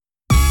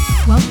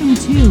Welcome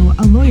to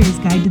A Lawyer's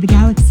Guide to the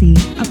Galaxy,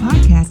 a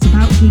podcast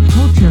about geek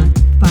culture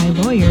by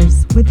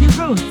lawyers with your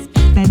hosts,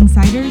 Ben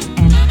Siders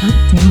and Kirk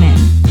Taman.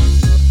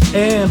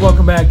 And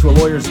welcome back to A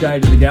Lawyer's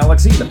Guide to the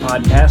Galaxy, the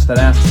podcast that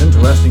asks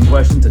interesting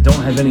questions that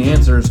don't have any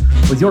answers,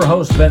 with your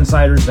host, Ben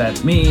Siders,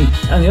 that's me,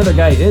 and the other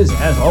guy is,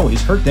 as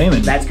always, Kirk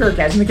Taman. That's Kirk,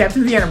 as in the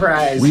captain of the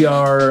Enterprise. We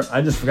are,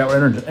 I just forgot what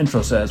our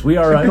intro says. We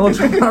are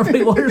intellectual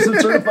property lawyers and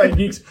certified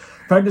geeks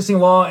practicing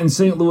law in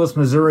St. Louis,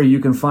 Missouri. You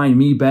can find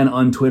me, Ben,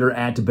 on Twitter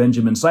at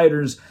Benjamin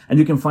Siders, and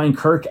you can find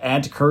Kirk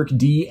at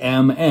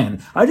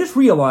KirkDMN. I just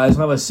realized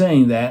when I was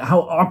saying that,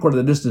 how awkward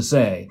it is to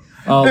say.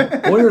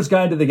 Lawyer's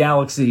Guide to the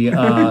Galaxy,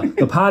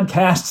 the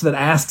podcast that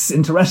asks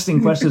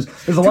interesting questions.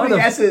 There's a lot of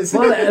S's, a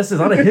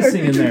lot of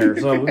hissing in there.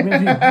 So maybe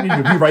you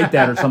need to rewrite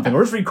that or something,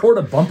 or just record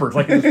a bumper so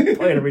I can just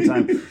play it every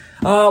time.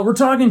 We're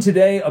talking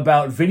today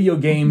about video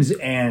games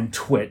and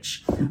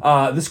Twitch.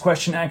 This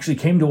question actually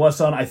came to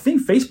us on, I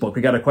think, Facebook.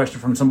 We got a question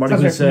from somebody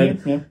who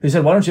said,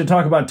 why don't you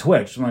talk about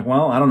Twitch? I'm like,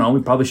 well, I don't know.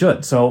 We probably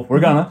should. So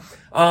we're gonna.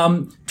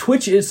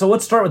 Twitch is, so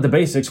let's start with the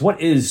basics. What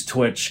is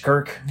Twitch,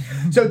 Kirk?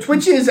 So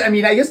Twitch is, I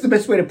guess the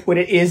best way to put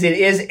it is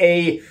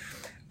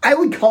I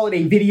would call it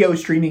a video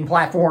streaming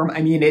platform.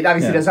 It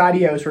obviously does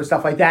audio, sort of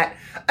stuff like that.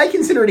 I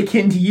consider it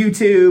akin to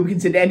YouTube,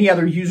 consider any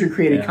other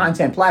user-created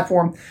content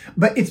platform,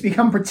 but it's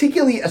become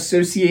particularly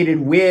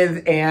associated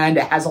with and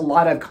has a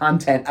lot of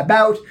content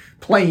about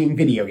playing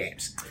video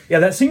games. Yeah,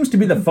 that seems to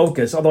be the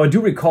focus, although I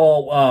do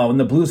recall when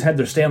the Blues had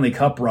their Stanley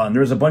Cup run, there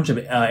was a bunch of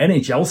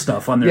NHL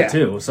stuff on there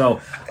too. So,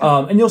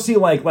 and you'll see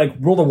like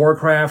World of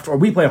Warcraft, or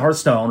we play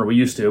Hearthstone, or we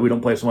used to. We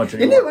don't play so much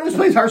anymore. No one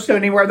plays Hearthstone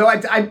anymore, though I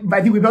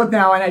think we both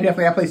now, and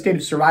I play State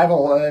of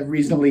Survival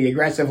reasonably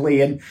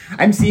aggressively, and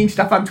I'm seeing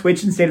stuff on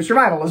Twitch and State of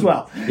Survival as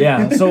well.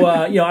 Yeah, so,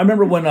 I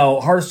remember when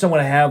Hearthstone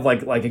would have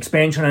like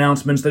expansion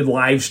announcements, they'd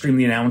live stream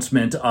the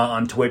announcement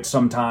on Twitch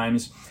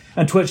sometimes.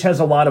 And Twitch has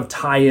a lot of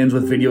tie-ins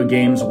with video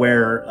games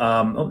where,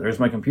 there's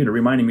my computer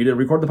reminding me to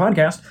record the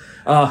podcast.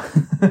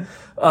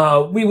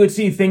 We would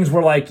see things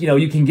where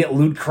you can get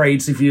loot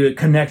crates if you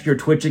connect your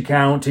Twitch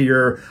account to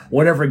your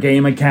whatever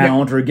game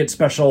account or get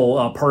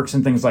special perks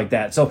and things like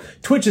that. So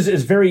Twitch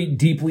is very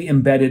deeply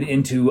embedded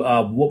into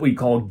what we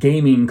call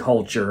gaming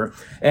culture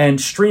and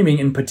streaming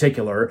in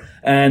particular.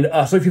 And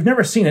so if you've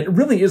never seen it, it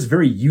really is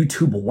very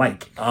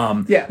YouTube-like.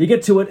 You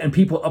get to it and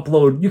people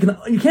upload, you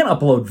can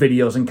upload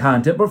videos and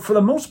content, but for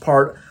the most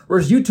part,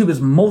 whereas YouTube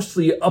is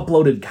mostly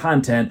uploaded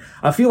content,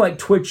 I feel like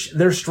Twitch,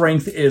 their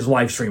strength is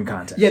live stream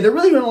content. Yeah, they're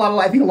really doing a lot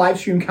of, live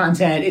stream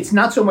content. It's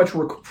not so much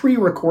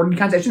pre-recorded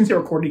content. I shouldn't say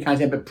recorded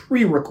content, but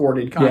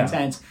pre-recorded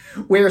content,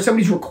 where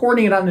somebody's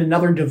recording it on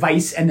another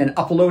device and then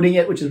uploading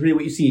it, which is really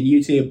what you see in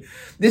YouTube.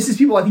 This is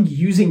people, I think,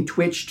 using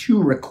Twitch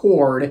to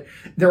record.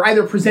 They're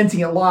either presenting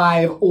it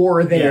live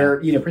or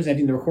they're,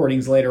 presenting the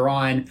recordings later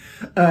on.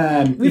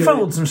 We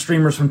followed some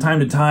streamers from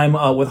time to time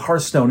with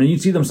Hearthstone, and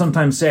you'd see them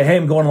sometimes say, hey,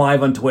 I'm going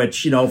live on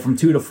Twitch, from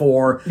 2 to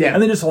 4. Yeah.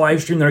 And they just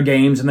live stream their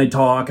games and they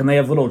talk and they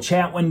have little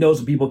chat windows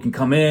and people can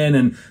come in,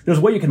 and there's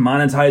a way you can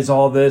monetize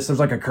all this. There's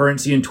like a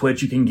currency in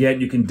Twitch you can get.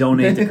 You can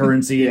donate the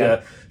currency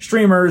to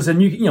streamers,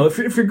 and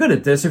if you're good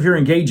at this, if you're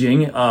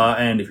engaging,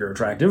 and if you're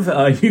attractive,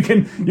 you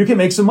can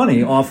make some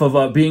money off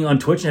of being on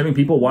Twitch and having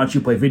people watch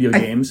you play video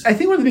games. I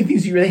think one of the big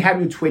things you really had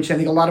with Twitch, I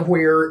think a lot of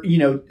where,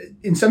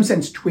 in some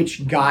sense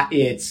Twitch got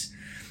its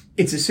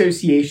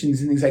associations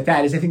and things like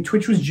that, is I think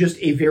Twitch was just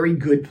a very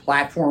good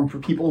platform for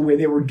people where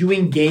they were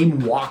doing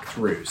game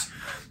walkthroughs.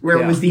 Where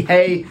it was the,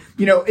 hey,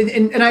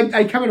 and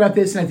I comment about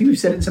this, and I think we've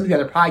said it in some of the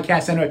other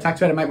podcasts. I know I talked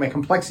about it in my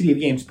Complexity of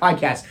Games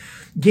podcast.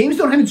 Games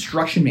don't have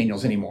instruction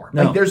manuals anymore.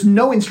 No. There's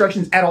no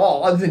instructions at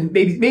all, other than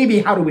maybe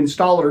how to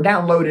install it or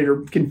download it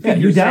or configure. Yeah,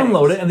 you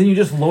download it and then you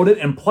just load it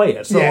and play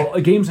it. So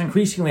games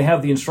increasingly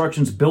have the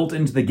instructions built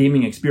into the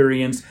gaming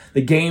experience.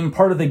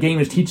 Part of the game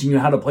is teaching you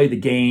how to play the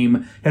game.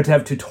 You have to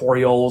have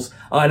tutorials,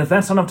 and if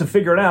that's not enough to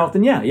figure it out,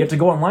 then you have to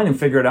go online and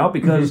figure it out,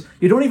 because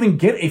you don't even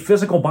get a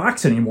physical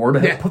box anymore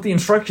to put the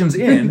instructions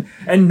in,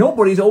 and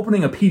nobody's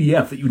opening a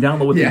PDF that you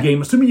download with the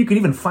game, assuming you can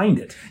even find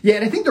it. Yeah,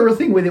 and I think the real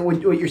thing with it,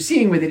 what you're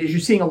seeing with it, is you're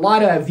seeing a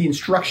lot of the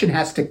instruction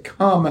has to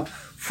come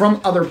from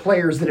other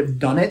players that have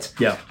done it.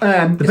 Yeah.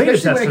 The beta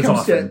testers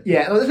often.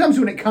 Other times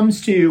when it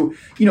comes to,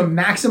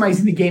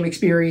 maximizing the game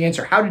experience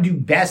or how to do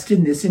best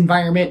in this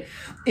environment.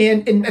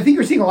 And I think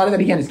you're seeing a lot of that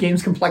again as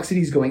games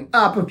complexity is going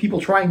up, of people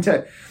trying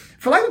to,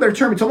 for lack of a better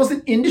term, it's almost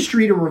an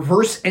industry to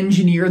reverse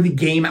engineer the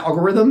game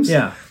algorithms.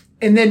 Yeah.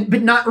 And then,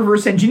 but not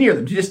reverse engineer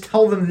them, to just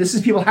tell them this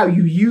is people how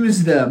you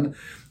use them.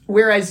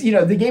 Whereas,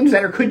 the game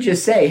designer could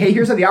just say, hey,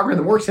 here's how the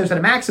algorithm works, here's how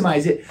to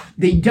maximize it.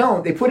 They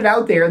don't. They put it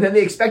out there, and then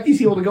they expect these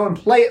people to go and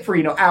play it for,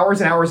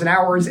 hours and hours and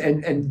hours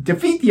and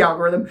defeat the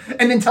algorithm,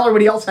 and then tell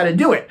everybody else how to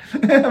do it.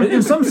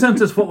 In some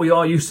sense, it's what we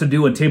all used to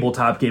do in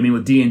tabletop gaming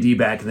with D&D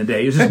back in the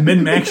day. It's just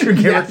min-max your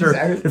character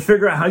to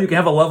figure out how you can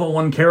have a level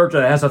 1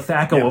 character that has a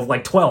THAC0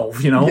 of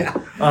 12,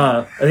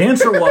 The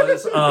answer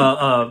was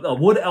a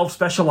wood elf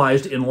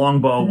specialized in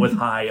longbow with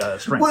high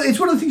strength. Well, it's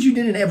one of the things you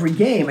did in every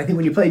game. I think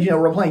when you played,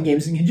 role-playing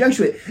games in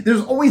conjunction with it.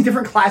 There's always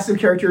different classes of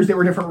characters. There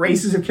were different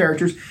races of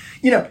characters.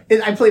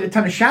 I played a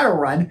ton of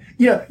Shadowrun.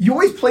 You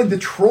always played the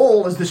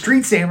troll as the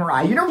street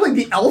samurai. You never played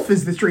the elf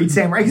as the street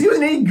samurai because he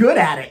wasn't any good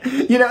at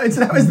it. And so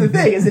that was the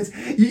thing, is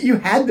you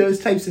had those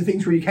types of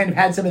things where you kind of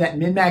had some of that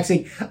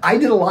min-maxing. I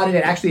did a lot of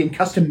it actually in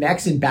custom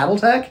mechs in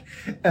BattleTech.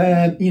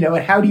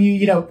 And how do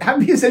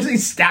you essentially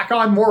stack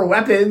on more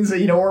weapons,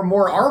 or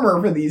more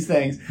armor for these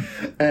things.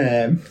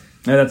 Yeah,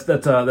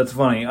 that's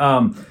funny.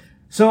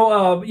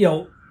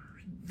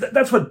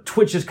 That's what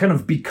Twitch is kind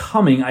of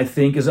becoming, I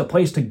think, is a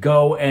place to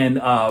go and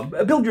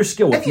build your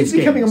skill with I think it's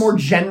becoming a more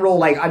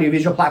general,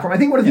 audiovisual platform. I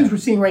think one of the things we're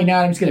seeing right now,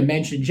 and I'm just going to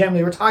mention,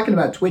 generally, we're talking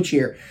about Twitch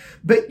here,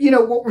 but,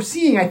 what we're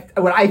seeing,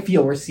 what I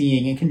feel we're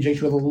seeing in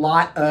conjunction with a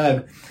lot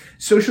of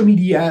social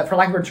media, for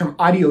lack of a better term,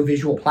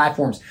 audiovisual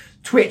platforms,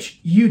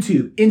 Twitch,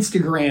 YouTube,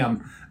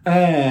 Instagram,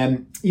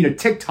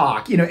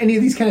 TikTok, any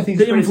of these kind of things.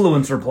 The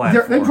influencer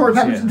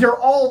platforms. They're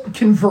all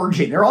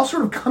converging. They're all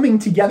sort of coming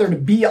together to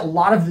be a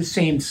lot of the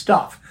same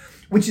stuff,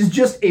 which is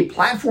just a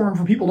platform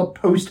for people to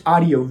post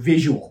audio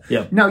visual.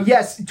 Yep. Now,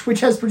 yes, Twitch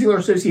has particular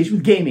association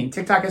with gaming.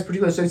 TikTok has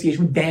particular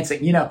association with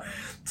dancing,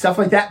 stuff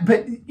like that.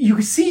 But you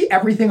can see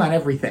everything on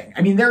everything.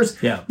 I mean, there's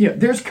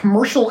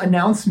commercial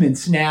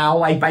announcements now,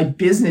 by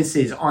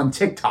businesses on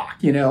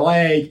TikTok,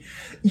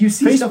 you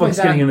see Facebook's stuff like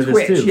that getting on into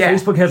Twitch. this too. Yeah.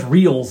 Facebook has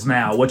Reels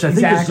now, which I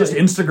think is just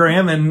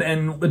Instagram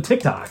and the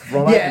TikTok.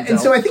 And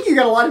so I think you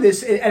got a lot of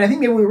this, and I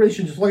think maybe we really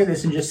should just look at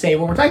this and just say,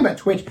 when we're talking about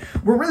Twitch,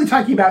 we're really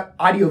talking about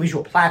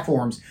audiovisual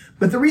platforms.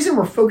 But the reason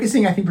we're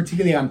focusing, I think,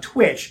 particularly on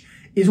Twitch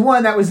is,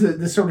 one, that was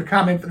the sort of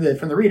comment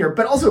from the reader,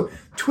 but also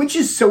Twitch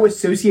is so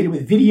associated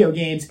with video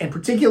games, and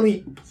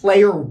particularly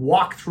player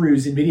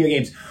walkthroughs in video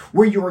games,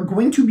 where you are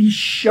going to be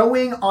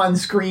showing on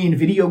screen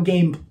video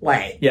game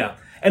play. Yeah.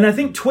 And I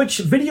think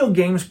video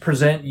games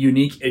present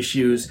unique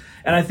issues.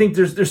 And I think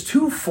there's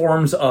two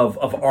forms of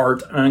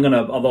art. And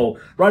although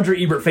Roger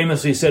Ebert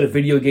famously said a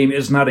video game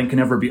is not and can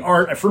never be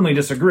art, I firmly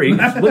disagree.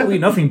 It's literally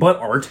nothing but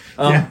art.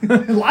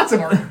 Lots of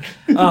art.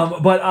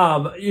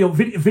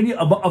 Video,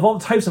 of all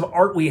the types of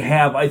art we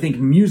have, I think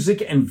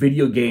music and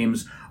video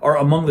games are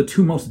among the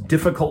two most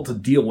difficult to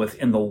deal with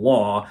in the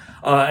law.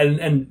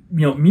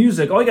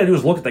 Music, all you gotta do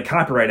is look at the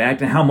Copyright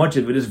Act, and how much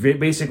of it is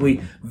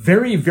basically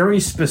very,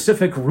 very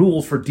specific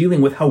rules for dealing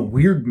with how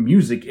weird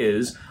music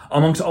is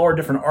amongst all our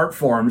different art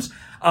forms.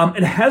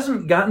 It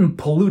hasn't gotten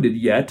polluted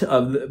yet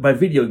by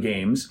video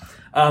games.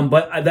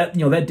 But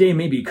that day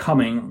may be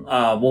coming.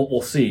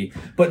 We'll see.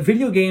 But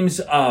video games,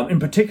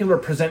 in particular,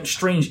 present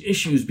strange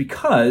issues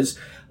because.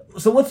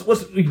 So let's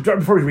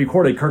before we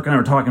recorded, Kirk and I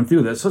were talking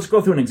through this. Let's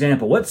go through an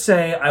example. Let's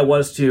say I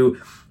was to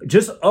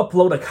just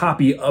upload a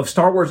copy of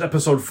Star Wars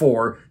Episode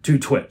 4 to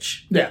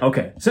Twitch. Yeah.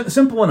 Okay.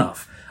 Simple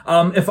enough.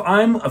 If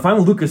I'm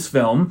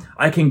Lucasfilm,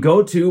 I can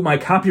go to my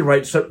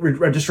copyright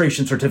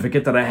registration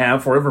certificate that I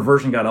have for whatever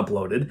version got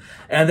uploaded,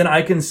 and then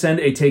I can send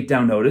a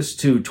takedown notice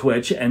to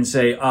Twitch and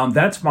say,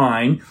 that's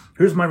mine.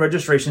 Here's my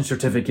registration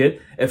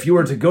certificate. If you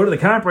were to go to the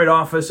Copyright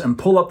Office and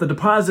pull up the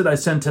deposit I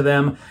sent to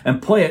them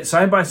and play it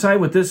side by side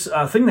with this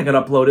thing that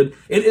got uploaded,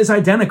 it is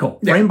identical,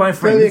 frame by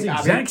frame. It's the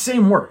exact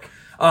same work.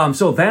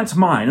 So that's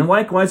mine. And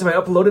likewise, if I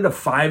uploaded a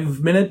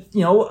 5-minute,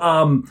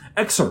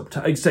 excerpt,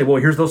 I'd say, well,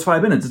 here's those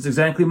 5 minutes. It's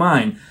exactly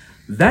mine.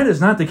 That is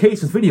not the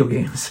case with video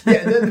games.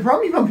 The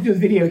problem you bump into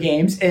with video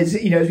games is,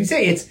 as we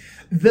say, it's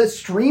the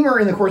streamer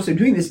in the course of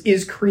doing this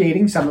is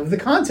creating some of the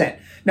content.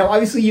 Now,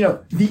 obviously,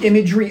 the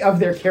imagery of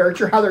their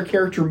character, how their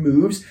character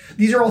moves,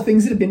 these are all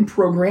things that have been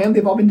programmed.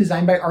 They've all been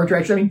designed by art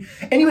directors. I mean,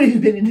 anybody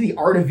who's been into the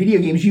art of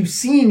video games, you've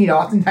seen,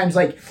 oftentimes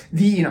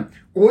the,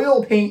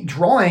 oil paint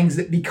drawings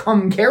that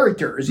become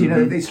characters,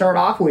 that they start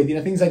off with,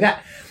 things like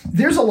that.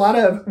 There's a lot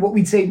of what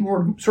we'd say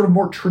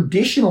more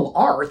traditional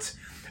art,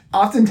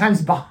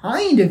 oftentimes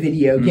behind a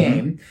video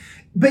game,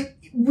 but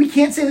we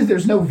can't say that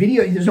there's no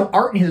video, there's no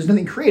art in here, there's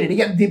nothing created.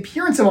 Again, the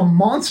appearance of a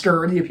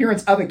monster or the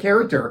appearance of a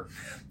character,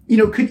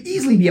 could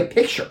easily be a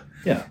picture.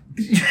 Yeah.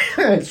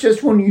 It's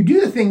just when you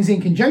do the things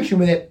in conjunction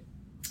with it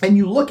and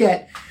you look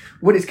at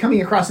what is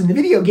coming across in the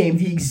video game,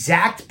 the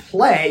exact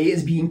play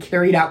is being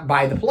carried out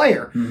by the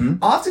player.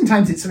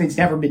 Oftentimes it's something that's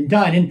never been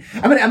done. And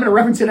I'm going to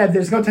reference it.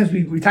 There's a couple times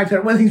we talked about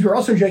it. One of the things we're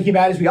also joking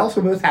about is we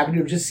also both happen to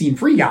have just seen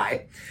Free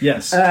Guy.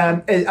 Yes.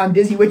 On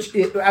Disney, which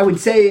I would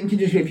say in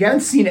conjunction, if you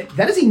haven't seen it,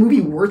 that is a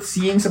movie worth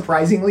seeing,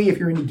 surprisingly, if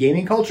you're into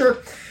gaming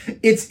culture.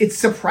 It's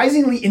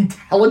surprisingly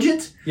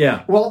intelligent.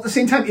 Yeah. While at the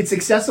same time, it's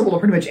accessible to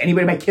pretty much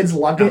anybody. My kids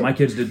loved it. My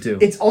kids did too.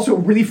 It's also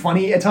really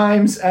funny at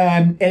times,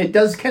 and it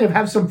does kind of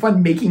have some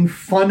fun making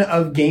fun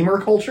of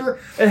gamer culture.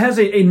 It has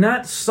a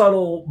not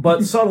subtle,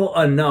 but subtle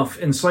enough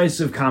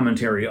incisive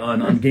commentary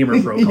on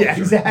gamer pro culture. Yeah,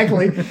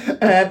 exactly.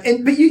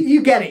 But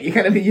you get it. You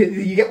kind of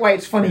you get why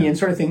it's funny and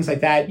sort of things like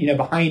that,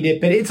 behind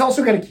it. But it's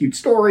also got a cute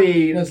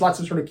story. There's lots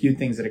of sort of cute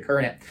things that occur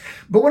in it.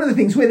 But one of the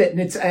things with it,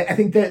 and it's I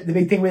think the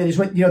big thing with it is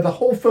when the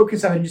whole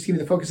focus of it, and just give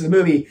you the focus of the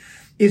movie,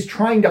 is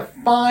trying to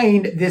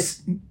find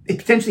this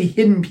potentially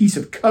hidden piece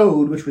of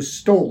code which was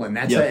stolen.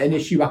 That's an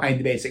issue behind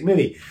the basic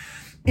movie.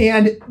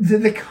 And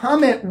the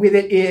comment with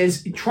it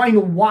is trying to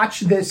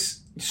watch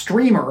this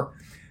streamer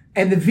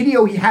and the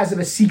video he has of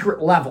a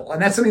secret level.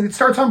 And that's something that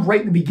starts on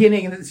right in the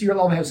beginning, and the secret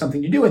level has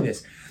something to do with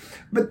this.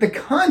 But the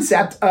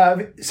concept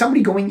of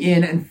somebody going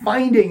in and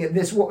finding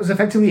this, what was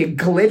effectively a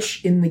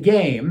glitch in the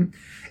game,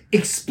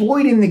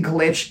 exploiting the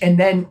glitch, and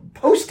then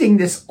posting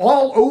this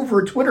all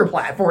over Twitter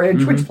platform and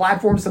Twitch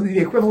platform, something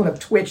the equivalent of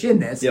Twitch in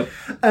this,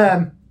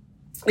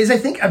 is, I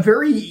think, a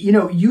very,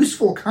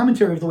 useful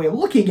commentary of the way of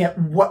looking at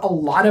what a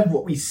lot of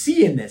what we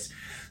see in this.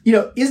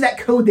 Is that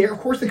code there? Of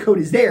course the code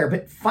is there,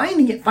 but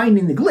finding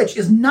the glitch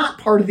is not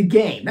part of the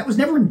game. That was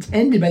never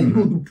intended by the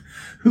people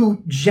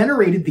who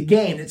generated the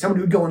game, that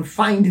somebody would go and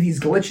find these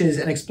glitches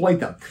and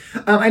exploit them.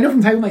 I know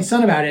from talking to my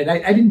son about it,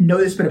 I didn't know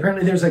this, but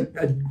apparently there's a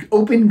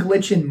open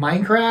glitch in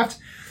Minecraft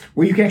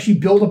where you can actually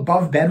build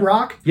above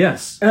bedrock.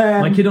 Yes.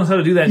 My kid knows how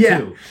to do that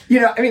too.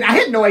 I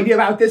had no idea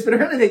about this, but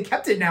apparently they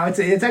kept it now.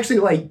 It's actually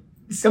like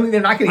something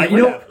they're not going to get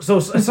rid of. So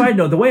a side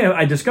note, the way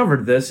I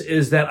discovered this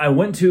is that I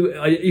went to,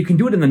 you can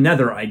do it in the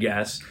Nether, I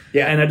guess.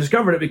 Yeah. And I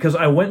discovered it because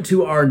I went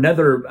to our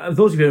Nether,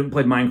 those of you who haven't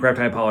played Minecraft,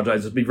 I apologize,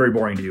 it'd be very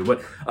boring to you,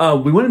 but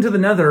we went into the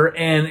Nether,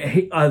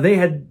 and they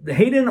had,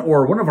 Hayden,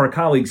 or one of our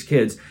colleagues'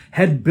 kids,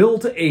 had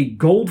built a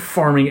gold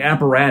farming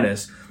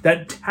apparatus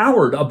that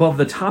towered above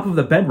the top of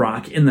the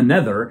bedrock in the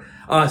Nether.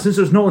 Since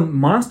there's no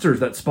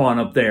monsters that spawn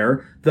up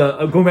there,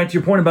 going back to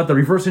your point about the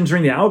reverse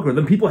engineering the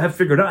algorithm, people have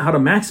figured out how to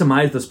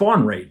maximize the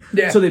spawn rate.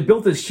 Yeah. So they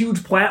built this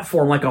huge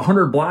platform like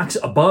 100 blocks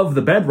above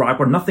the bedrock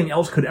where nothing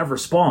else could ever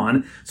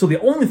spawn. So the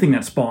only thing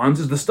that spawns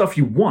is the stuff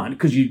you want,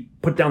 because you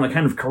put down the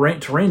kind of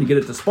terrain to get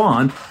it to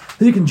spawn.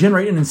 Then you can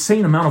generate an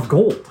insane amount of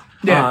gold.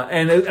 Yeah.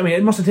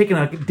 It must have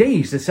taken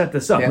days to set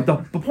this up. Yeah.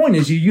 But the point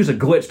is, you use a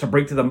glitch to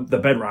break to the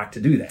bedrock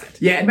to do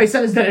that. Yeah, and my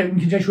son has done it in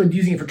conjunction with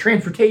using it for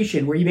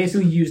transportation, where you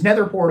basically use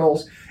nether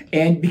portals,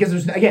 and because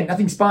there's, again,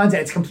 nothing spawns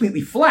and it's completely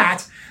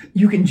flat,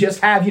 you can just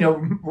have,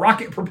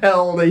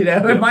 rocket-propelled,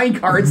 mine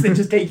carts that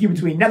just take you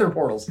between nether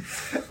portals.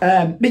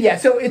 But yeah,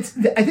 so I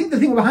think the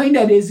thing behind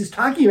that is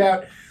talking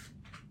about,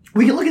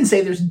 we can look and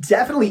say there's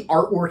definitely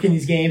artwork in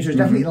these games, there's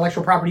definitely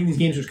intellectual property in these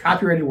games, there's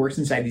copyrighted works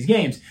inside these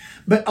games.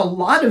 But a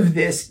lot of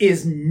this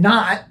is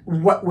not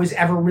what was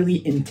ever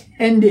really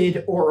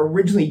intended or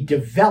originally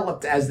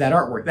developed as that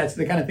artwork. That's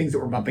the kind of things that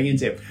we're bumping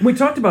into. We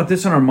talked about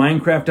this on our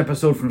Minecraft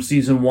episode from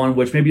season 1,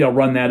 which maybe I'll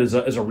run that as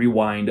a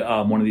rewind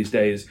one of these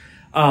days.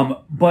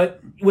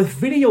 But with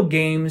video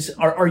games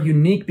are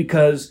unique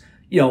because,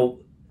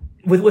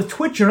 with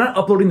Twitch, you're not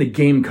uploading the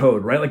game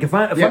code, right? Like if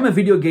I'm a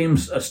video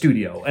games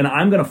studio and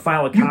I'm going to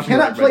file a copyright, you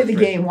cannot play the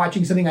game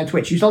watching something on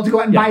Twitch. You still have to go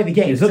out and buy the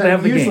game. You still have to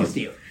have the game. To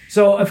you.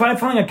 So if I'm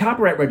filing a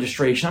copyright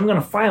registration, I'm going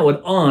to file it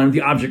on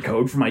the object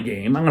code for my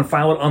game. I'm going to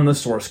file it on the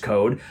source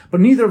code. But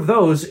neither of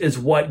those is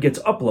what gets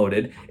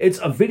uploaded. It's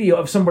a video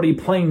of somebody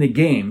playing the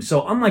game.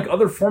 So unlike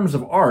other forms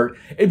of art,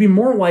 it'd be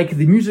more like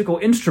the musical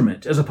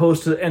instrument as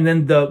opposed to, and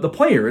then the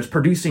player is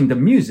producing the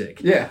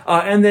music. Yeah.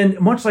 And then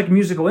much like a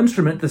musical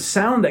instrument, the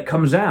sound that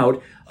comes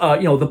out,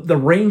 the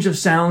range of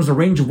sounds, the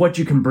range of what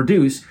you can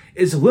produce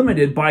is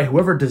limited by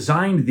whoever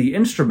designed the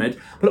instrument,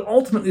 but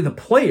ultimately the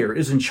player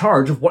is in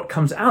charge of what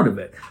comes out of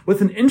it.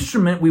 With an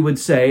instrument, we would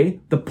say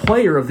the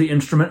player of the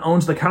instrument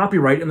owns the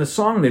copyright in the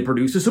song they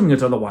produce, assuming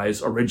it's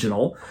otherwise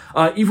original,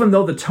 even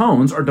though the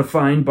tones are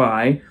defined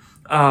by,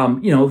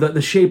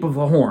 the shape of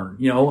the horn,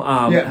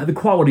 the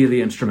quality of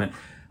the instrument.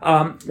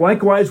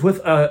 Likewise with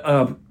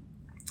a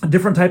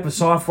different type of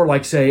software,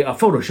 like say a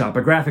Photoshop,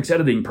 a graphics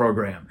editing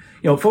program.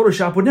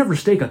 Photoshop would never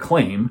stake a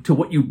claim to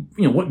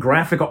what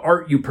graphic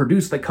art you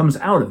produce that comes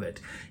out of it.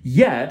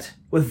 Yet,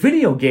 with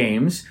video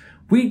games,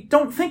 we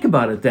don't think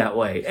about it that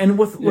way. And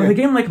with a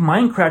game like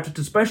Minecraft, it's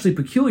especially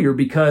peculiar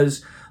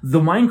because the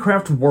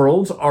Minecraft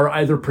worlds are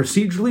either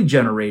procedurally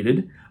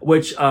generated,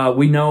 which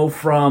we know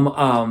from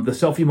the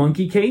Selfie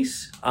Monkey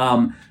case.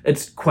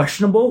 It's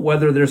questionable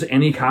whether there's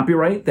any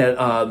copyright that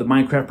the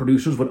Minecraft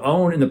producers would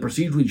own in the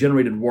procedurally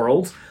generated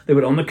worlds. They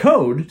would own the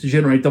code to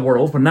generate the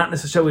worlds, but not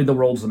necessarily the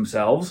worlds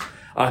themselves.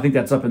 I think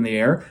that's up in the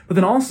air. But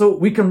then also,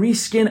 we can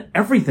reskin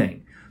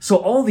everything. So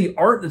all the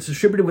art that's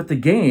distributed with the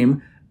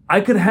game,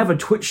 I could have a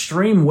Twitch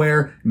stream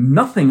where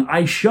nothing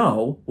I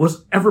show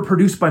was ever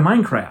produced by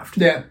Minecraft.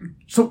 Yeah.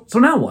 So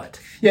now what?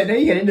 Yeah, now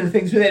you get into the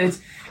things with it. It's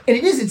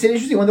an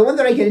interesting one. The one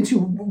that I get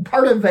into,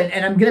 part of it,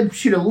 and I'm going to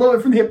shoot a little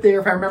bit from the hip there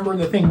if I remember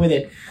the thing with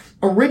it.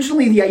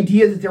 Originally, the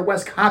idea that there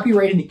was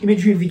copyright in the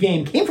imagery of the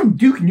game came from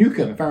Duke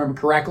Nukem, if I remember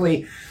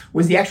correctly,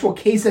 was the actual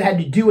case that had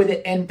to do with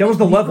it. And that was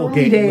the level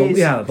case.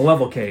 The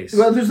level case.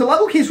 Well, there's the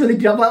level case where they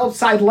developed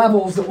outside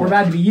levels that were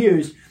about to be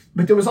used.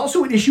 But there was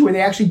also an issue where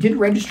they actually did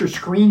register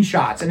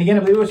screenshots. And again, I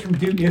believe it was from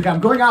Duke Nukem. I'm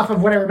going off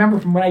of what I remember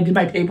from when I did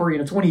my paper,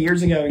 20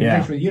 years ago in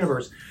connection with the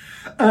universe,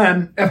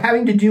 of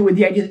having to do with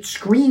the idea that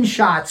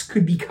screenshots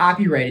could be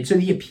copyrighted. So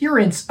the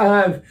appearance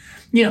of,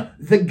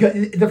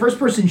 the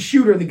first-person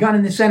shooter, the gun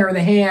in the center of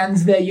the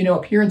hands, the,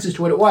 appearances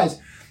to what it was.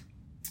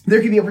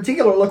 There could be a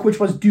particular look, which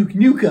was Duke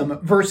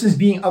Nukem, versus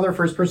being other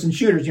first-person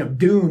shooters,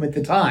 Doom at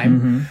the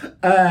time,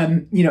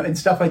 and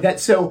stuff like that.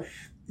 So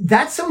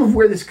that's some of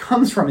where this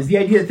comes from, is the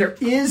idea that there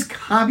is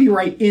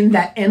copyright in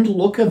that end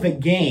look of a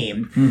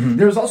game.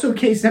 There's also a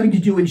case having to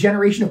do with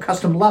generation of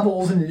custom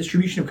levels and the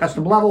distribution of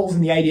custom levels,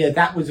 and the idea that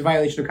that was a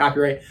violation of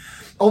copyright.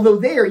 Although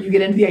there, you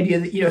get into the idea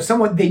that,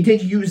 somewhat they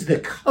did use the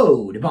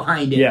code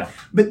behind it,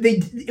 but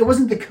it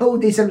wasn't the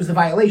code they said was the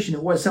violation.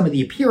 It was some of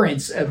the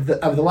appearance of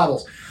the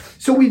levels.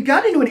 So we've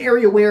got into an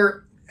area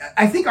where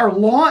I think our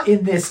law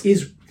in this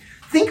is,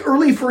 think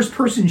early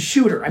first-person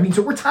shooter. I mean,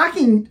 so we're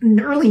talking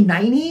early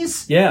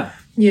 90s. Yeah.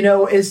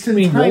 As to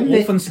the time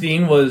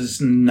Wolfenstein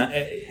was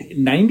 90,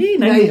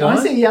 91? I want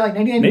to say, like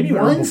 99, maybe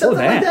 91, something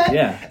that. Like that.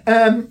 Yeah.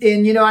 I'm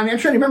trying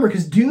to remember,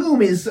 because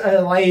Doom is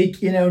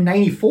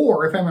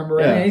 94, if I remember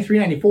right, 93,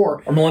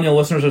 94. Our millennial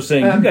listeners are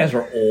saying, you guys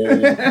are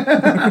old.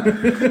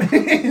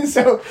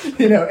 So,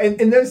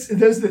 and those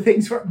are the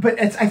things. But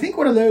it's, I think,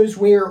 one of those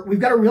where we've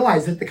got to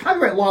realize that the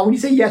copyright law, when you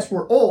say, yes,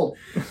 we're old,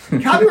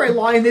 copyright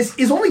law in this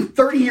is only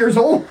 30 years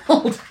old.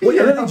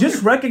 They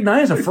just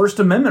recognize a First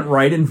Amendment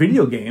right in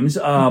video games.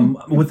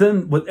 In the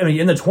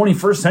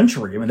 21st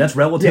century. I mean, that's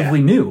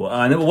relatively new,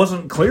 and it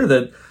wasn't clear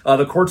that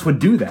the courts would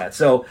do that.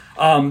 So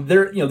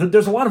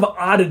there's a lot of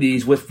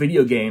oddities with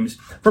video games.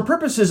 For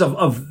purposes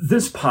of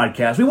this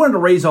podcast, we wanted to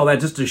raise all that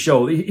just to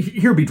show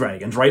here be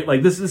dragons, right?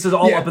 Like this is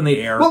all up in the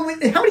air. Well,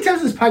 how many times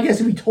in this podcast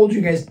have we told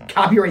you guys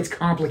copyright's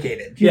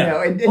complicated?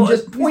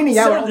 Just pointing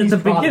out all these problems.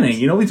 At the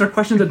beginning, these are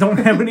questions that don't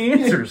have any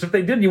answers. If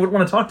they did, you wouldn't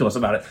want to talk to us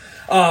about it.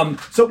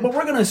 But we're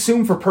going to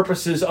assume, for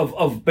purposes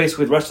of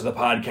basically the rest of the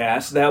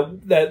podcast,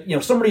 that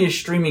somebody is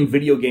streaming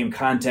video game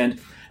content,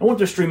 and what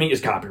they're streaming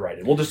is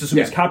copyrighted. We'll just assume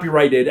it's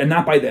copyrighted, and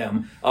not by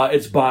them.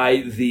 It's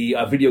by the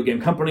video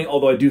game company,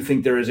 although I do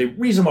think there is a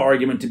reasonable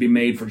argument to be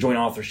made for joint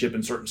authorship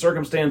in certain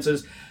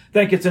circumstances.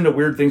 That gets into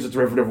weird things with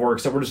derivative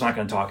works that we're just not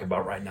going to talk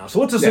about right now.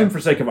 So let's assume, for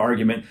sake of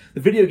argument, the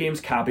video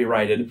game's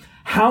copyrighted.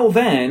 How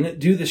then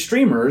do the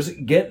streamers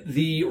get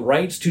the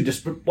rights to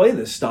display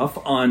this stuff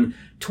on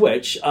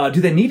Twitch? Do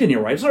they need any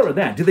rights? Let's start with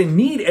that. Do they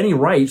need any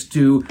rights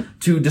to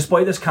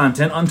display this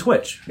content on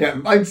Twitch?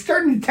 Yeah, I'm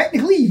starting to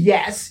technically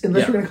yes,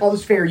 unless we're going to call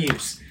this fair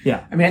use.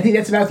 Yeah. I mean, I think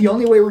that's about the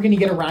only way we're going to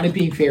get around it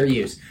being fair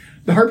use.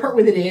 The hard part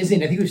with it is,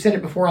 and I think we've said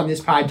it before on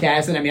this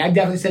podcast, and I mean, I've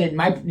definitely said it in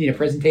my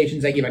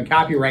presentations I give on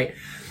copyright,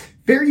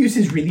 fair use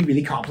is really,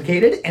 really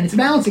complicated, and it's a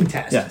balancing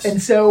test. Yes. And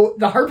so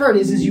the hard part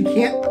is you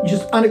can't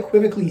just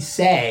unequivocally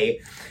say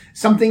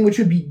something which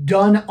would be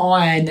done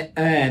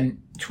on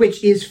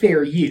Twitch is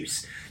fair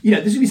use.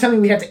 This would be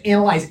something we'd have to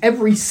analyze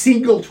every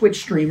single Twitch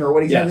streamer,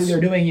 what exactly they're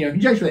doing, in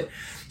conjunction with it.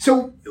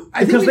 So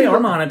I because think they are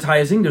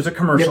monetizing, there's a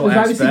commercial aspect.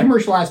 Obviously a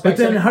commercial aspect.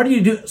 But then how do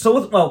you do?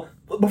 So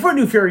before I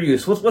do fair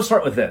use, let's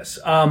start with this.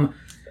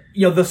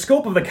 The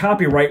scope of the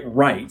copyright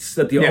rights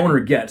that the owner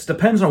gets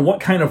depends on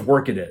what kind of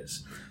work it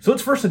is. So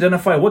let's first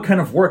identify what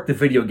kind of work the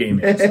video game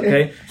is,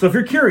 okay? So if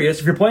you're curious,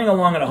 if you're playing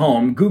along at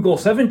home, Google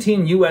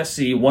 17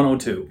 USC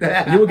 102.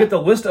 You will get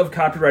the list of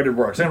copyrighted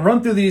works. And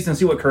run through these and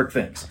see what Kirk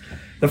thinks.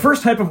 The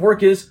first type of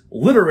work is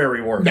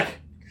literary work. No.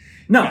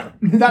 Not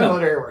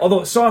literary work.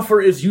 Although software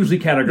is usually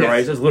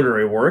categorized as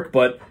literary work,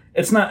 but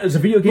it's not, as a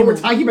video game. But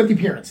we're talking about the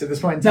appearance at this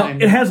point in time.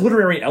 It has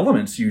literary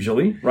elements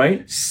usually,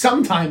 right?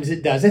 Sometimes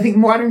it does. I think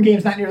modern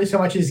games, not nearly so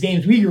much as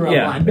games we grew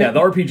up on. But the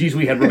RPGs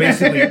we had were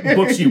basically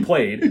books you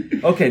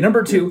played. Okay,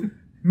 number 2,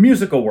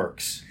 musical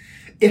works.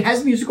 It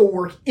has musical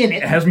work in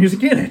it. It has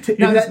music in it.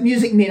 Now, that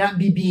music may not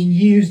be being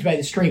used by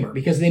the streamer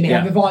because they may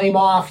have the volume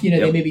off.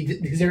 They may be,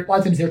 because a lot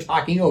of times they're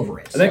talking over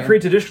it. And that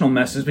creates additional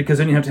messes because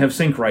then you have to have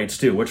sync rights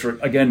too, which we're,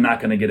 again, not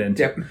going to get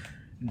into.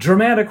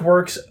 Dramatic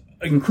works,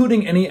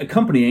 including any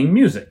accompanying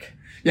music.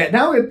 Yeah,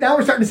 now we're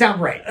starting to sound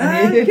right.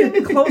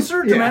 Getting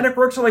closer. Dramatic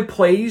works are like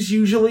plays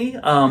usually.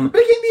 But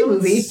it can be a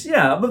movie.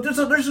 Yeah, but there's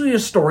usually a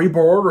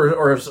storyboard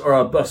or a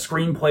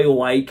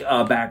screenplay-like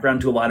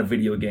background to a lot of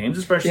video games,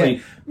 especially.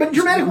 Yeah. But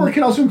dramatic work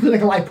can also include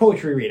like a live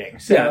poetry reading.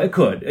 So. Yeah, it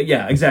could.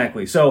 Yeah,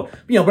 exactly. So,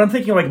 but I'm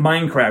thinking like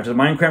Minecraft. Is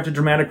Minecraft a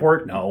dramatic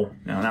work? No,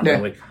 not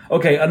really.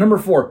 Okay, number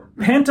 4,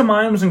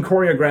 pantomimes and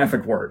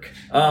choreographic work.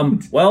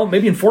 Well,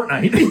 maybe in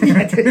Fortnite.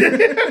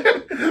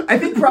 I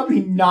think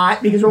probably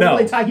not, because we're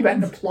really talking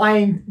about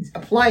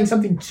applying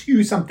something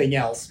to something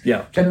else.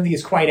 Yeah. Which I don't think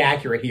is quite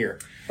accurate here.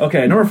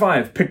 Okay, number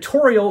 5,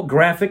 pictorial,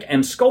 graphic,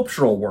 and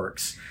sculptural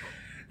works.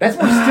 That's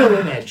more still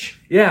image.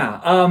 Yeah,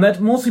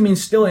 that mostly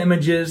means still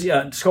images.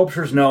 Yeah,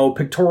 sculptures, no.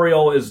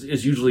 Pictorial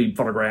is usually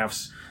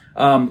photographs.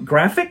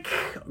 Graphic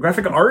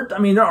art, I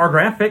mean, there are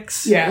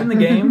graphics in the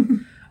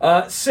game.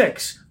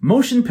 6,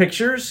 motion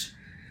pictures.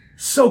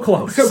 So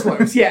close. So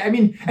close, yeah. I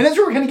mean, and that's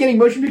where we're kind of getting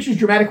motion pictures,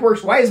 dramatic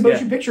works. Why is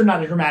motion picture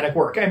not a dramatic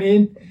work? I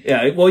mean...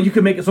 Yeah, well, you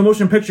could make it... So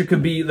motion picture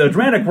could be... The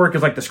dramatic work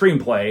is like the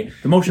screenplay.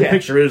 The motion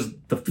picture is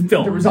the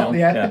film. The result,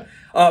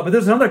 But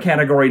there's another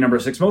category, number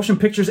 6, motion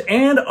pictures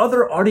and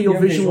other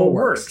audiovisual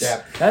works.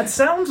 Yeah. That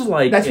sounds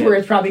like That's where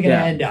it's probably going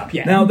to end up,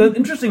 Now, the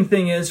interesting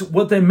thing is,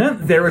 what they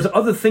meant there is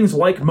other things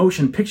like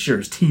motion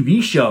pictures,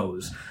 TV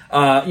shows,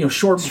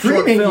 short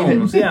Streaming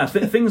films,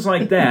 things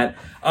like that.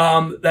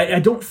 I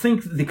don't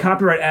think the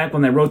Copyright Act,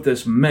 when they wrote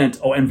this, meant,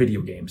 and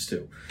video games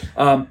too.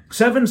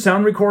 7,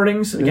 sound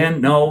recordings.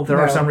 Again, no, there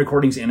are sound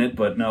recordings in it,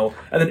 but no.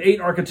 And then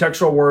 8,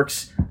 architectural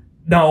works.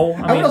 No.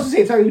 I would also say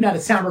it's already not a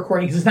sound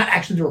recording because it's not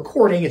actually the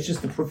recording, it's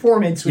just the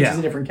performance, which is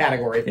a different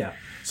category. Yeah.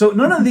 So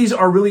none of these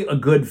are really a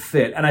good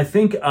fit. And I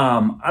think, I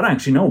don't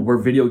actually know where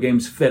video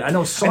games fit. I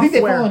know software. I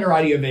think they fall under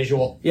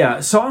audiovisual. Yeah.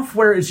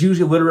 Software is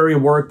usually literary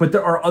work, but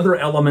there are other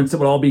elements that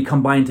would all be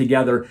combined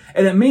together.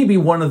 And it may be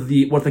one of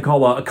what they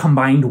call a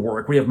combined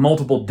work, where you have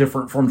multiple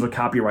different forms of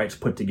copyrights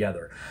put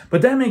together.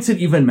 But that makes it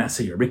even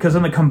messier, because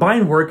in the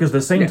combined work is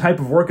the same type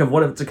of work of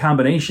what if it's a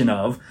combination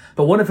of,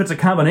 but what if it's a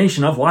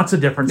combination of lots of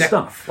different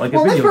stuff? Like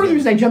that's part of the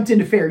reason I jumped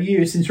into fair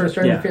use and sort of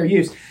started with fair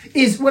use.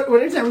 Is what I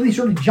really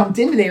sort of jumped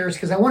into there is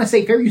because I want to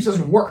say fair use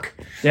doesn't work.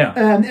 Yeah.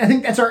 And I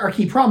think that's our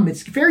key problem.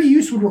 It's fair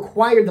use would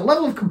require the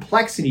level of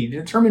complexity to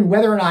determine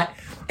whether or not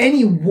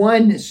any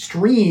one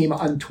stream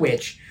on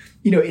Twitch,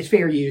 is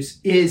fair use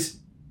is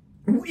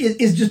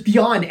just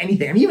beyond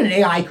anything. I mean, even an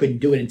AI couldn't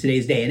do it in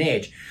today's day and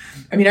age.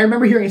 I mean, I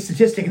remember hearing a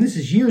statistic, and this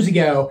is years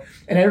ago,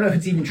 and I don't know if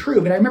it's even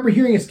true, but I remember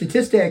hearing a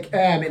statistic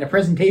in a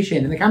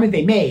presentation, and the comment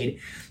they made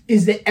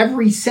is that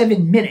every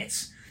 7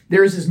 minutes,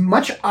 there is as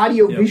much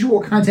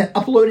audio-visual content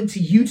uploaded to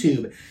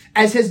YouTube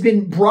as has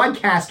been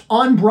broadcast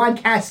on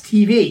broadcast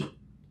TV.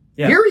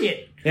 Yeah.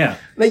 Period. Yeah.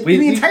 The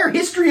entire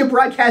history of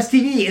broadcast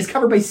TV is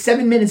covered by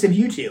 7 minutes of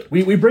YouTube.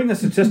 We bring the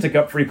statistic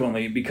up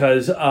frequently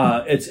because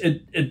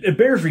it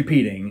bears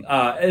repeating.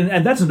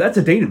 And that's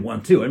a dated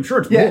one, too. I'm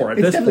sure it's more at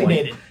this point.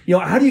 Dated.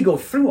 How do you go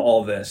through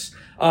all this?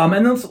 And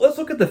then let's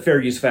look at the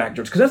fair use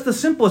factors, because that's the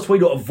simplest way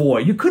to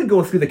avoid. You could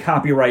go through the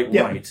copyright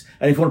rights.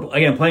 And if you want to,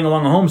 again, playing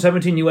along at home,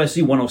 17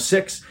 U.S.C.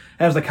 106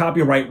 has the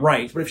copyright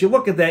rights. But if you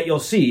look at that, you'll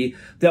see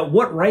that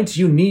what rights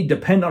you need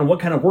depend on what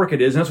kind of work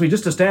it is. And as we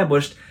just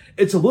established,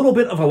 it's a little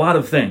bit of a lot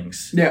of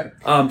things. Yeah.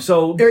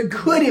 So there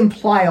could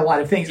imply a lot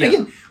of things. Yeah.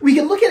 Again, we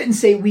can look at it and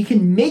say we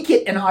can make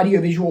it an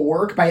audiovisual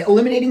work by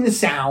eliminating the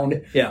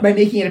sound, by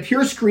making it a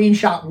pure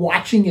screenshot,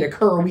 watching it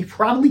occur. We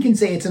probably can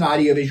say it's an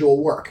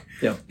audiovisual work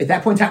at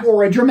that point in time,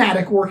 or a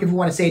dramatic work if we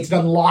want to say it's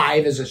done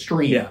live as a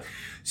stream. Yeah.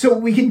 So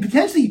we can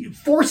potentially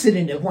force it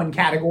into one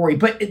category,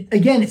 but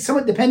again, it's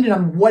somewhat dependent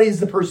on what is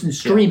the person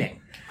streaming.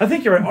 I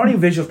think you're right.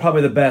 Audiovisual is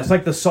probably the best.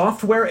 Like the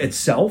software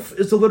itself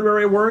is the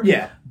literary work.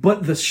 Yeah.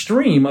 But the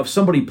stream of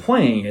somebody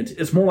playing it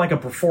is more like a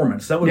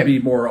performance. That would be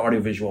more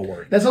audiovisual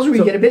work. That's also where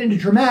you get a bit into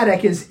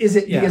dramatic. Is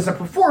it because a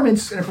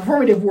performance and a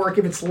performative work,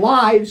 if it's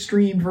live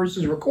streamed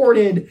versus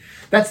recorded,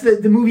 that's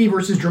the movie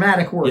versus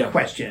dramatic work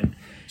question.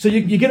 So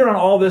you get around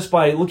all this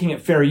by looking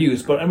at fair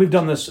use, and we've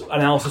done this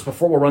analysis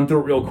before. We'll run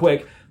through it real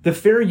quick. The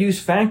fair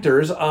use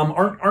factors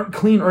aren't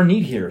clean or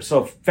neat here.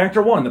 So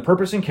factor 1, the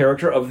purpose and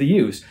character of the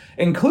use,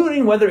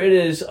 including whether it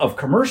is of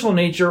commercial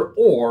nature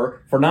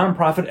or for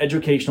nonprofit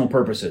educational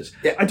purposes.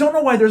 Yeah. I don't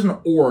know why there's an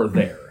or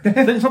there.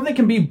 Something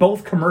can be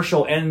both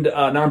commercial and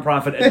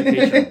nonprofit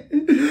educational.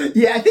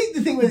 I think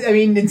the thing was,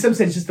 in some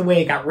sense, just the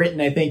way it got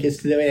written, I think, is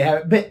to the way they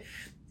have it. But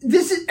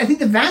I think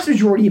the vast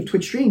majority of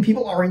Twitch streaming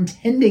people are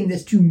intending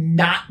this to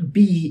not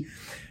be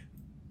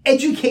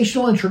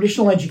educational in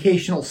traditional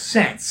educational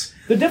sense.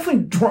 They're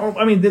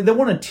definitely, they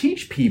want to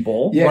teach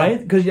people, right?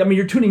 Because,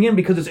 you're tuning in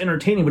because it's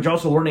entertaining, but you're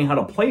also learning how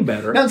to play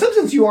better. Now, in some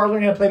sense, you are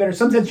learning how to play better. In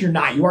some sense, you're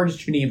not. You are just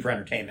tuning in for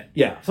entertainment.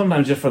 Yeah,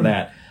 sometimes just for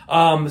that.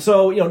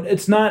 So,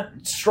 it's not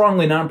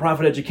strongly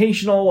nonprofit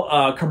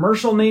educational,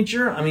 commercial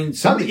nature.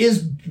 Some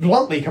is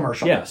bluntly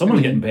commercial. Yeah,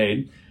 someone's getting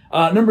paid.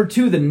 Number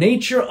 2, the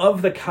nature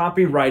of the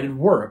copyrighted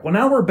work. Well,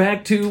 now we're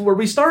back to where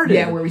we started.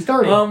 Yeah, where we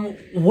started.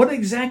 What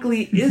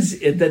exactly is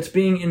it that's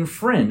being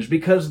infringed?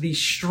 Because the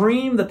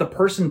stream that the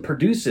person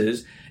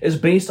produces is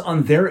based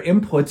on their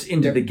inputs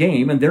into the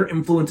game, and they're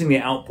influencing the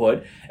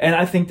output. And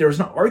I think there's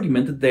an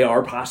argument that they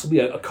are possibly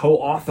a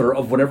co-author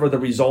of whatever the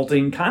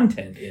resulting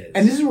content is.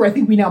 And this is where I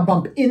think we now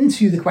bump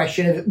into the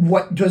question of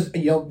what does,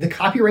 the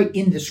copyright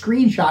in the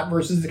screenshot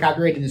versus the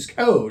copyright in this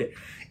code.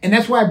 And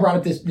that's why I brought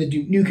up the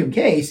Duke Nukem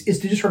case, is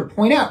to just sort of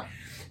point out,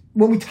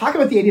 when we talk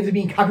about the idea of it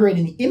being copyrighted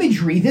in the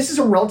imagery, this is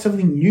a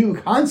relatively new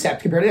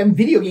concept compared to,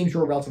 video games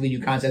are a relatively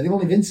new concept. They've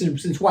only been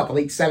since what, the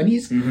late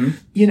 70s?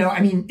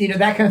 Mm-hmm.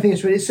 That kind of thing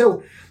is what it is.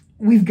 So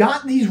we've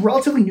got these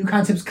relatively new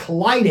concepts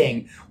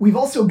colliding. We've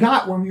also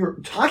got, when we were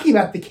talking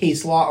about the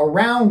case law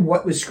around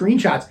what was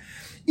screenshots,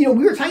 we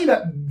were talking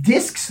about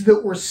discs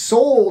that were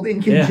sold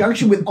in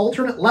conjunction with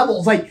alternate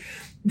levels.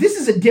 This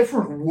is a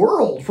different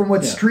world from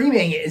what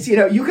streaming is.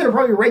 You could have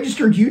probably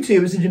registered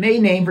YouTube as a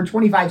domain name for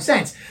 25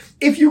 cents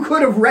if you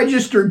could have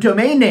registered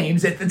domain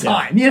names at the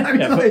time.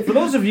 For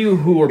those of you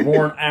who were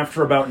born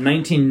after about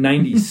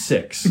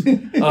 1996,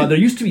 there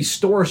used to be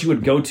stores you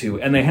would go to,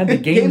 and they had the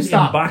games in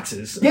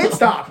boxes.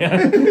 GameStop.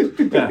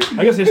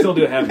 I guess they still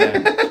do have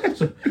that.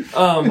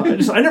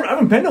 So, I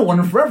haven't been to one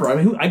in forever.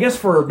 I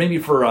guess what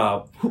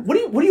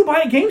do you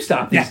buy at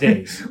GameStop these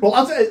days? Well,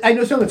 I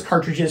know some of it's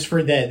cartridges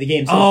for the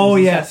game systems. Oh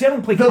yeah, see, I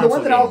don't play console the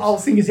one that I'll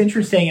think is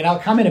interesting, and I'll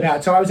comment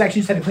about. So I was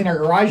actually just had to clean our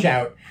garage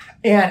out,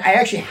 and I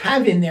actually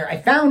have in there.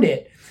 I found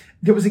it.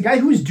 there was a guy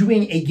who was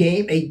doing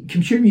a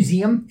computer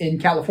museum in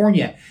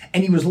California,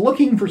 and he was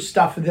looking for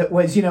stuff that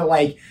was,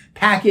 like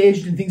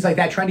packaged and things like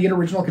that, trying to get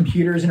original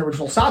computers and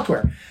original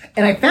software.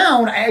 And I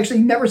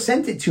actually never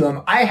sent it to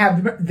him. I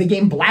have the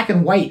game Black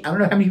and White. I don't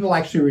know how many people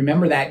actually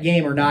remember that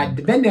game or not.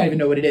 Ben doesn't even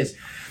know what it is.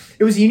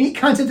 It was a unique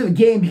concept of a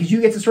game because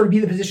you get to sort of be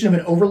in the position of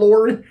an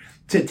overlord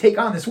to take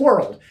on this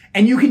world.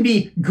 And you can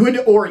be good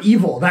or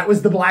evil. That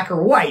was the black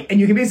or white. And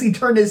you can basically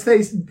turn this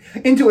place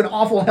into an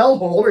awful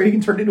hellhole, or you can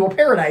turn it into a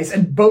paradise,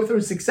 and both are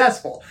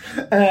successful.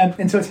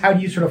 And so it's how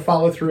do you sort of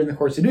follow through in the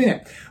course of doing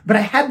that. But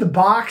I had the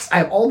box, I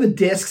have all the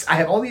discs, I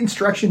have all the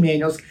instruction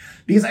manuals,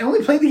 because I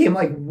only played the game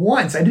like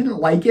once. I didn't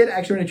like it,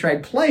 actually, when I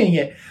tried playing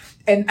it.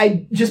 And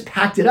I just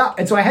packed it up.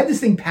 And so I had this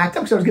thing packed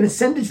up because I was going to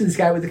send it to this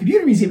guy with the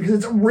computer museum because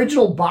it's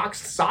original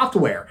boxed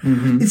software.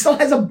 Mm-hmm. It still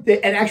has an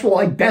actual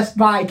like Best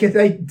Buy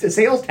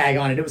sales tag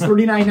on it. It was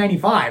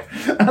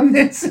 $39.95.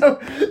 And so,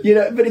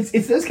 but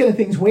it's those kind of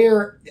things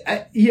where,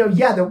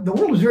 the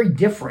world was very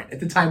different at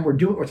the time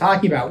we're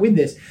talking about with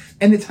this.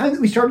 And the time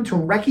that we started to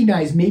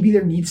recognize maybe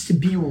there needs to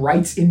be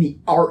rights in the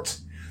art,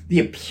 the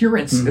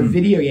appearance of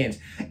video games.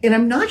 And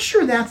I'm not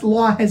sure that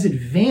law has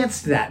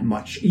advanced that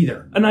much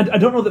either. And I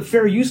don't know that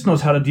fair use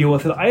knows how to deal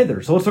with it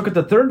either. So let's look at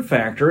the third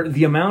factor,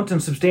 the amount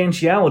and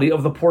substantiality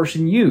of the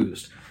portion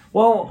used.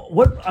 Well,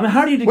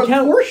 how do you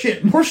count? What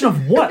portion? Portion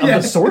of what? Of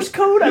the source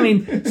code? I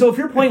mean, so if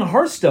you're playing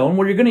Hearthstone,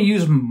 where you're going to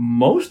use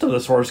most of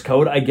the source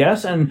code, I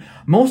guess, and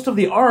most of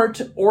the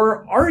art,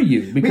 or are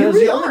you? Because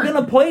you're only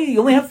going to play, you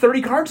only have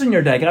 30 cards in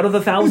your deck out of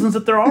the thousands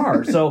that there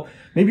are. So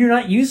maybe you're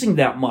not using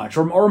that much.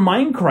 Or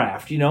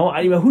Minecraft,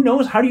 who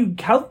knows? How do you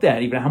count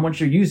that, even how much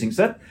you're using?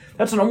 So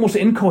that's an almost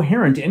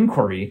incoherent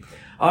inquiry.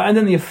 And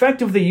then the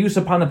effect of the use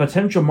upon the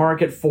potential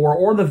market for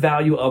or the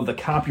value of the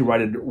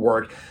copyrighted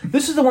work.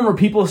 This is the one where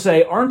people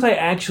say, aren't I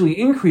actually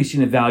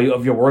increasing the value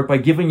of your work by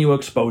giving you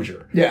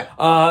exposure? Yeah.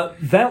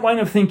 That line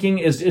of thinking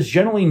is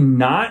generally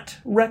not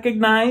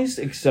recognized,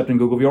 except in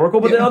Google v. Oracle,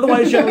 but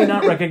otherwise generally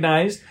not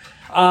recognized.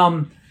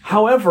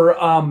 However,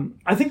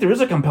 I think there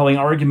is a compelling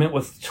argument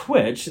with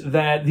Twitch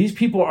that these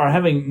people are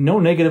having no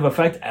negative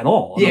effect at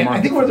all.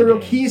 I think one of the real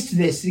keys to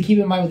this to keep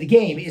in mind with the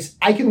game is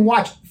I can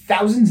watch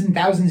thousands and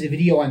thousands of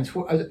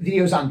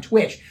videos on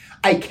Twitch.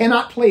 I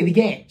cannot play the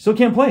game. Still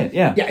can't play it,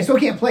 yeah. Yeah, I still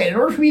can't play it. In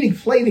order for me to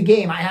play the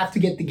game, I have to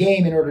get the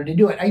game in order to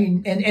do it. I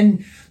mean,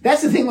 and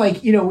that's the thing,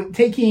 like,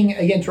 taking,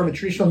 again, sort of a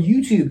traditional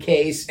YouTube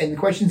case and the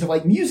questions of,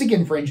 like, music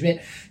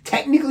infringement,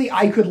 technically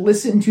I could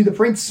listen to the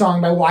Prince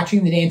song by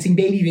watching the Dancing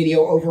Baby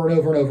video over and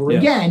over and over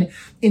again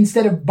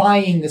instead of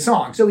buying the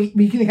song. So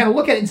we can kind of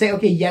look at it and say,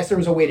 okay, yes, there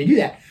was a way to do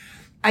that.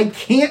 I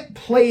can't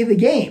play the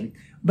game.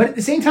 But at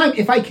the same time,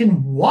 if I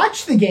can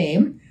watch the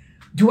game,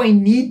 do I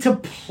need to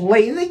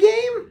play the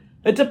game?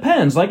 It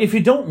depends. Like, if you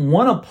don't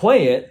want to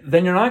play it,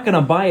 then you're not going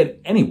to buy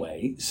it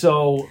anyway.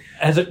 So,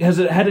 has it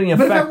had any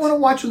effect? But if I want to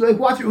watch it,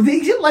 the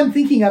example I'm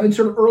thinking of in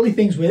sort of early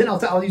things with it,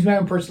 I'll use my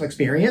own personal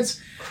experience.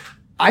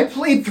 I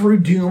played through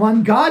Doom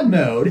on God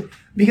mode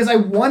because I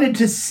wanted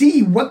to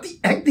see what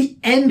the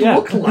end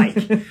looked like.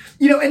 And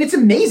it's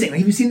amazing.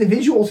 Like, if you've seen the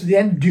visuals of the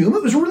end of Doom,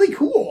 it was really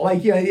cool.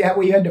 Like, that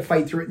way you had to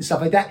fight through it and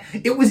stuff like that.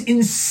 It was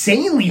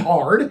insanely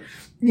hard.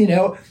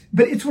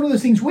 But it's one of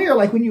those things where,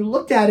 like, when you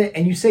looked at it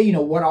and you say,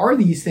 what are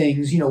these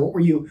things? What were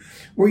you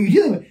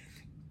dealing with?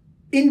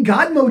 In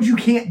God mode, you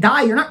can't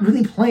die. You're not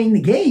really playing the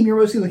game. You're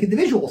mostly looking at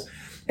the visuals.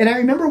 And I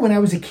remember when I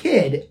was a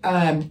kid,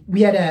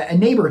 we had a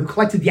neighbor who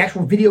collected the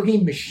actual video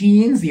game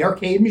machines, the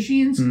arcade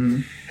machines.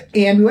 Mm-hmm.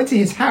 And we went to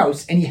his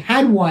house and he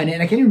had one,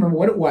 and I can't even remember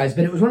what it was,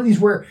 but it was one of these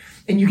where,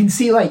 and you can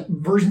see like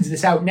versions of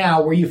this out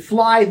now, where you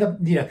fly the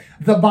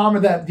bomber,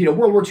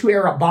 World War II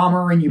era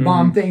bomber, and you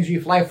bomb things, or you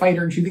fly a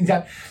fighter and shoot things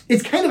out.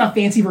 It's kind of a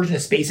fancy version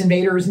of Space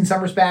Invaders in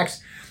some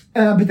respects,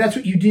 but that's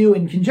what you do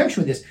in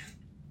conjunction with this.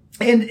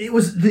 And it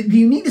was the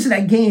uniqueness of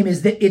that game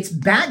is that its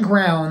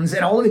backgrounds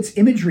and all of its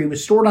imagery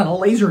was stored on a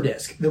laser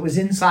disc that was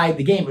inside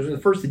the game. It was the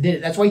first that did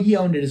it. That's why he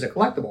owned it as a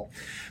collectible.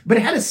 But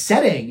it had a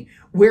setting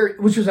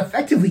which was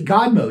effectively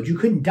God mode. You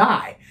couldn't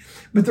die.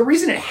 But the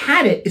reason it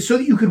had it is so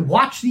that you could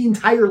watch the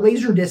entire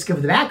laser disc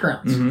of the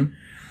backgrounds. Mm-hmm.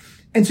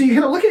 And so you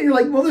kind of look at it and you're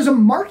like, well, there's a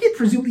market,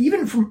 presumably,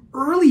 even from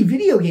early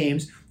video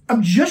games,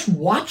 of just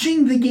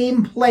watching the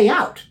game play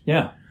out.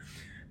 Yeah.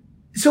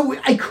 So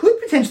I could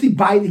potentially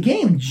buy the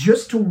game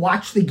just to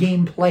watch the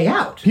game play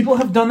out. People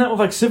have done that with,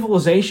 like,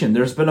 Civilization.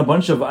 There's been a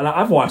bunch of, and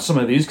I've watched some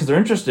of these because they're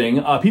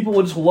interesting. People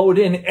will just load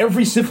in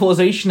every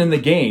civilization in the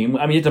game.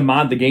 I mean, you have to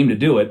mod the game to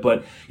do it,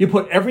 but you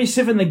put every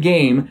civ in the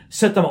game,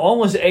 set them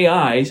all as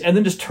AIs, and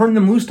then just turn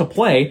them loose to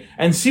play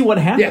and see what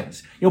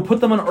happens. Yeah.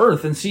 Put them on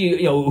Earth and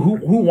see,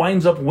 who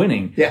winds up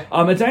winning. Yeah.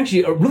 It's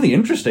actually really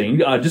interesting,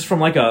 just from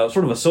like a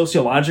sort of a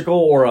sociological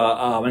or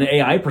an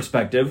AI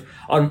perspective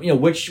on,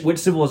 which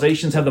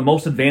civilizations have the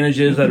most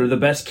advantages that are the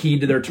best key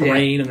to their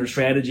terrain and their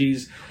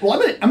strategies.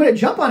 Well, I'm gonna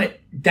jump on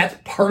it. That's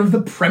part of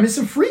the premise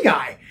of Free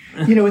Guy.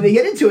 When they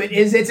get into it,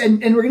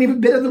 and we're gonna give a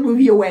bit of the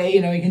movie away,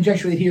 in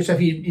conjunction with it here. So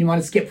if you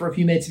want to skip for a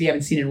few minutes if you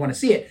haven't seen it and want to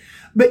see it,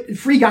 But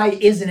Free Guy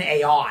is an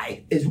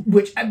AI,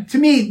 which to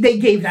me they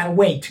gave that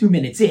away 2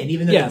 minutes in,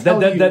 even though that's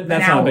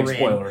not a big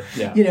spoiler.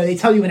 Yeah, they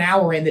tell you an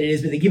hour in that it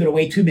is, but they give it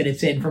away 2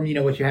 minutes in from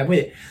what you have with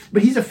it.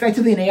 But he's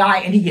effectively an AI,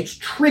 and he gets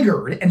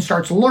triggered and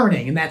starts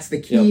learning, and that's the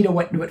key to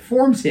what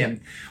forms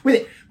him with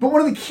it. But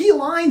one of the key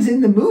lines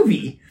in the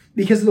movie,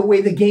 because of the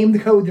way the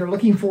code they're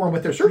looking for and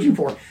what they're searching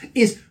for,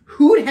 is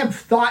who would have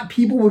thought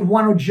people would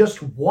want to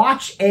just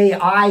watch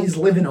AIs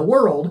live in a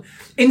world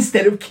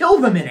instead of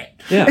kill them in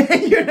it? Yeah.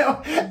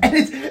 And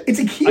it's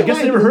a key line. I guess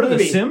they never heard of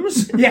The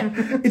Sims? Yeah.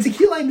 It's a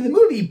key line to the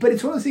movie, but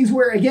it's one of those things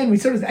where, again,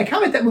 I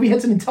comment that movie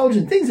had some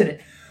intelligent things in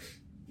it.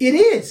 It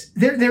is.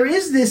 There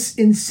is this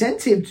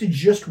incentive to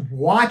just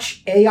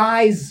watch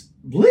AIs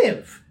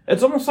live.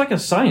 It's almost like a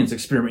science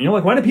experiment.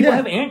 Like, why do people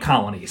have ant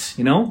colonies?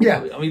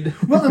 Yeah. I mean,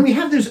 well, and we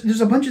have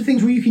there's a bunch of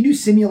things where you can do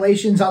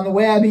simulations on the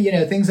web.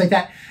 Things like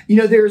that.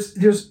 There's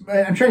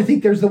I'm trying to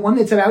think. There's the one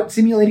that's about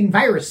simulating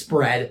virus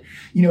spread.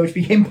 Which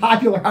became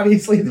popular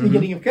obviously at the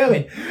beginning of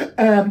COVID.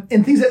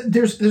 And things that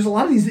there's a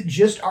lot of these that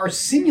just are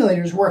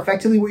simulators where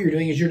effectively what you're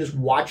doing is you're just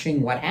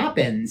watching what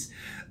happens.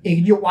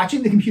 You're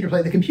watching the computer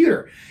play the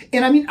computer.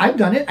 And I mean, I've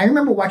done it. I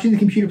remember watching the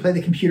computer play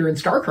the computer in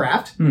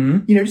StarCraft,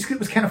 just because it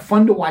was kind of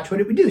fun to watch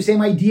what it would do.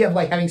 Same idea of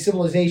like having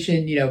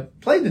Civilization,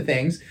 play the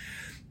things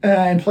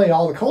and play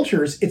all the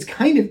cultures. It's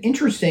kind of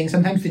interesting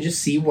sometimes to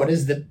just see what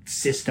does the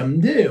system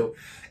do.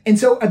 And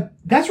so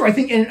that's where I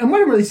think, and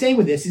what I'm really saying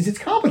with this is it's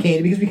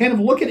complicated because we kind of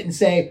look at it and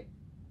say,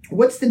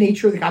 what's the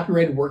nature of the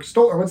copyrighted work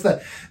or what's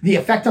the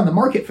effect on the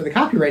market for the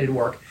copyrighted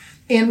work?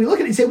 And we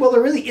look at it and say, well,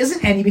 there really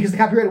isn't any because the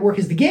copyrighted work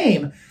is the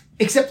game.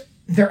 Except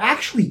there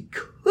actually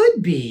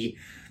could be,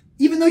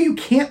 even though you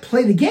can't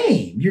play the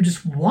game. You're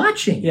just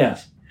watching.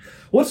 Yes.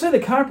 Let's say the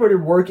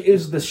copyrighted work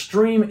is the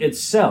stream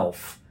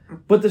itself,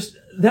 but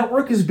that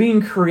work is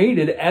being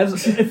created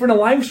as if in a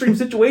live stream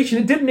situation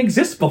it didn't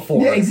exist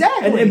before. Yeah,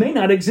 exactly. And it may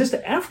not exist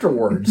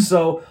afterwards.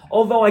 So,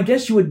 although I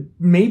guess you would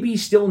maybe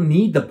still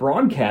need the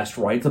broadcast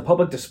rights, the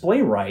public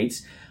display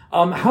rights,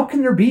 how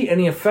can there be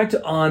any effect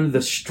on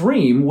the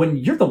stream when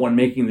you're the one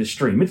making the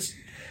stream?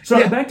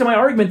 Back to my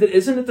argument that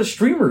isn't it the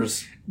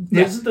streamers?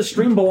 Doesn't the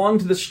stream belong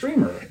to the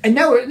streamer? And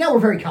now we're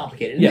very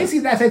complicated. And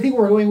basically that's I think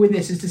where we're going with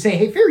this is to say,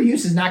 hey, fair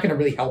use is not going to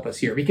really help us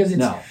here because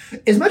it's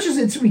as much as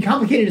it's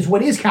complicated as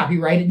what is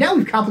copyrighted, now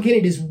we've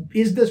complicated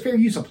is does fair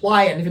use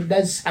apply, and if it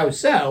does, how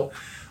so?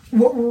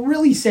 What we're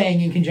really saying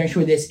in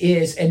conjunction with this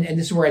is, and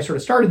this is where I sort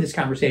of started this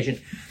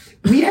conversation,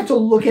 we have to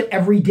look at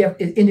every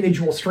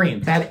individual stream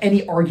to have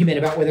any argument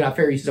about whether or not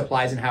fair use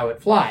applies and how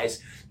it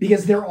flies.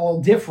 Because they're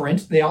all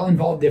different. They all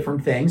involve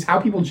different things.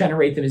 How people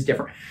generate them is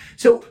different.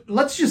 So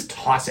let's just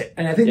toss it.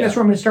 And I think that's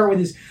where I'm going to start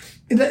with is,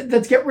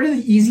 let's get rid of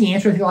the easy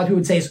answer I think a lot of people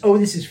would say is, oh,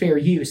 this is fair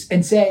use.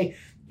 And say,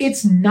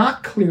 it's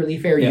not clearly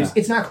fair use.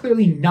 It's not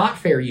clearly not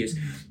fair use.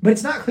 But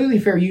it's not clearly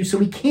fair use, so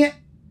we can't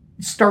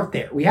start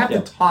there. We have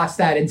to toss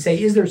that and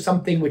say, is there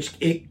something which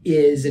it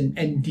is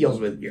and deals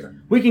with here?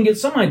 We can get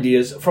some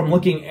ideas from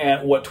looking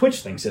at what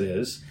Twitch thinks it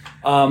is,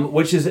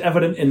 which is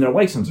evident in their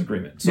license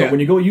agreement. So when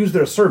you go use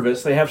their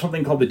service, they have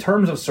something called the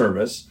Terms of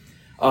Service.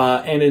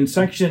 And in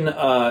Section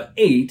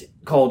 8,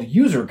 called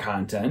User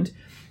Content,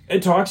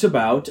 it talks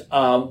about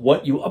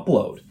what you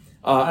upload.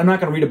 I'm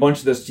not going to read a bunch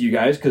of this to you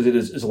guys because it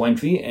is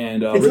lengthy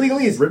and it's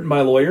legalese. Written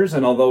by lawyers.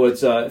 And although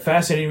it's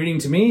fascinating reading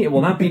to me, it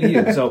will not be to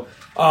you. So,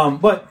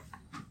 but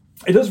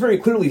it does very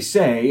clearly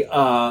say,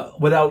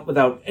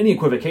 without any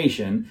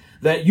equivocation,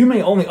 that you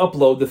may only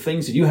upload the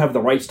things that you have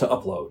the rights to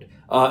upload,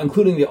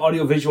 including the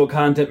audiovisual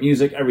content,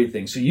 music,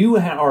 everything. So you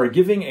are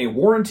giving a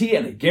warranty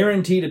and a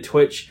guarantee to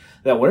Twitch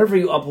that whatever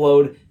you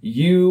upload,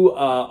 you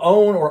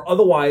own or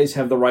otherwise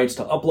have the rights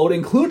to upload,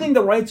 including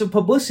the rights of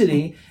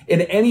publicity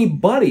in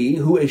anybody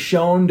who is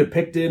shown,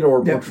 depicted,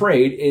 or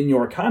portrayed in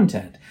your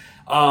content.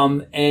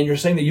 And you're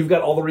saying that you've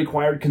got all the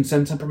required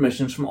consents and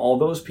permissions from all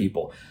those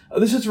people.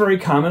 This is a very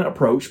common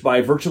approach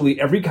by virtually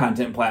every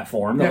content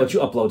platform that lets you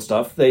upload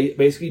stuff. They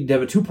basically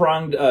have a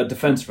two-pronged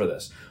defense for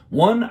this.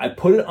 One, I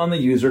put it on the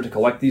user to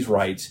collect these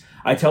rights.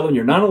 I tell them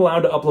you're not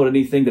allowed to upload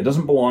anything that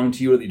doesn't belong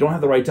to you, that you don't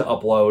have the right to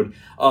upload.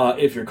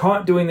 If you're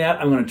caught doing that,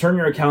 I'm going to turn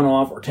your account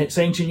off or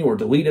sanction you or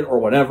delete it or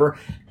whatever.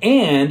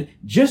 And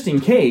just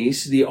in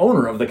case the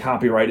owner of the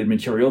copyrighted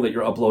material that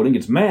you're uploading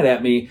gets mad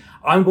at me,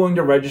 I'm going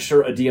to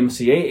register a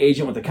DMCA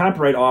agent with the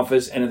Copyright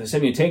Office, and if they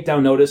send me a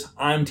takedown notice,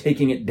 I'm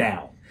taking it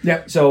down.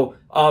 Yeah. So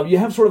you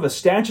have sort of a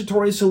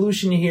statutory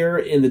solution here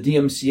in the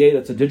DMCA.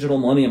 That's the Digital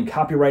Millennium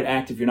Copyright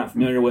Act, if you're not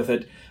familiar with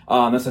it.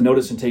 That's a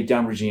notice and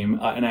takedown regime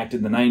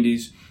enacted in the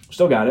 90s.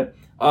 Still got it.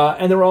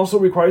 And they're also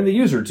requiring the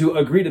user to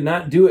agree to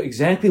not do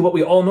exactly what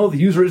we all know the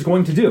user is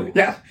going to do.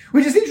 Yeah,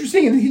 which is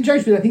interesting. And the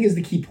conjunction, I think, is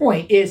the key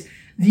point, is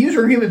the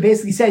user agreement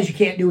basically says you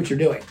can't do what you're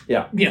doing.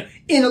 Yeah.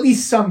 In at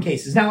least some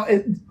cases. Now,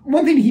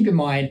 one thing to keep in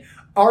mind,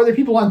 Are there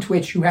people on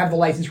Twitch who have the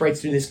license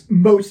rights to do this?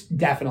 Most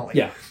definitely.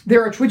 Yeah.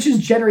 There are Twitches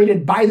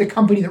generated by the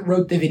company that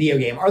wrote the video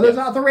game. Are those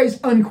authorized?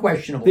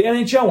 Unquestionably. The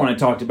NHL one I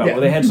talked about, where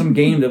they had some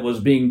game that was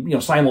being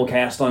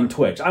simulcast on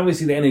Twitch.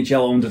 Obviously, the NHL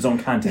owns its own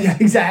content. Yeah,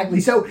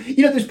 exactly. So,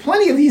 there's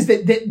plenty of these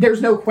that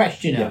there's no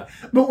question of.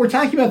 But we're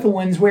talking about the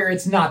ones where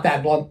it's not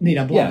that bluntly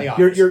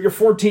obvious. Your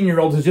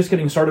 14-year-old who's just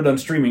getting started on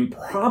streaming,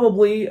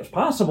 probably, it's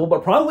possible,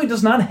 but probably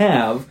does not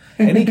have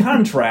any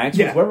contracts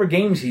with whatever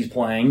games he's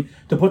playing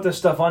to put this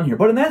stuff on here.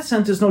 But in that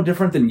sense, it's no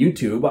different than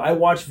YouTube. I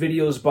watch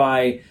videos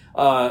by,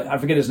 I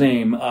forget his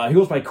name, he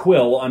goes by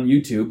Quill on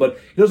YouTube, but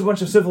he does a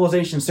bunch of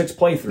Civilization 6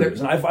 playthroughs,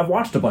 and I've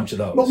watched a bunch of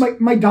those. Well,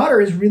 my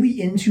daughter is really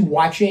into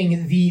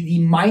watching the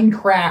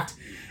Minecraft.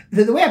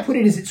 The way I put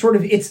it is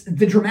it's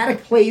the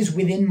dramatic plays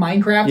within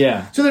Minecraft.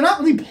 Yeah. So they're not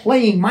really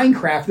playing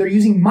Minecraft, they're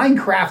using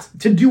Minecraft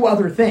to do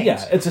other things.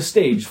 Yeah, it's a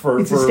stage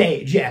a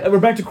stage, yeah. We're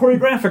back to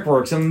choreographic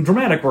works and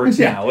dramatic works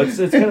now. It's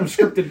kind of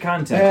scripted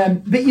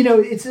content. But,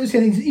 it's those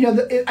kind of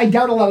things. I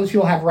doubt a lot of those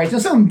people have rights. Now,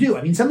 some of them do.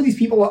 I mean, some of these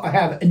people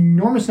have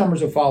enormous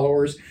numbers of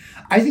followers.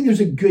 I think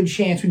there's a good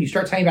chance when you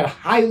start talking about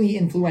highly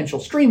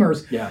influential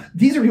streamers,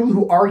 these are people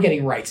who are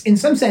getting rights. In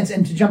some sense,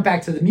 and to jump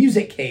back to the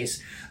music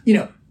case,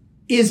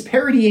 is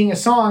parodying a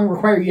song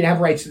require you to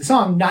have rights to the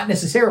song? Not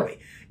necessarily.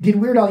 Did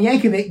Weird Al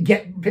Yankovic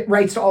get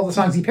rights to all the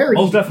songs he parodied?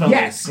 Oh, definitely.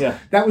 Yes. Yeah.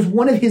 That was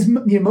one of his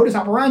modus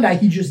operandi.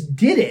 He just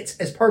did it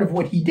as part of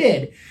what he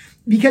did.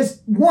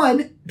 Because,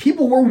 one,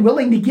 people were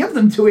willing to give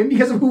them to him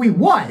because of who he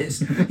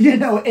was.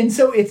 And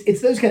so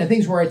it's those kind of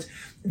things where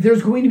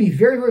there's going to be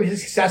very, very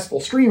successful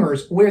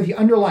streamers where the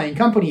underlying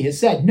company has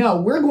said,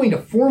 no, we're going to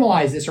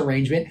formalize this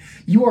arrangement.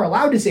 You are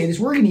allowed to say this.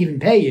 We're going to even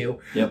pay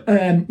you,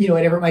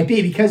 whatever it might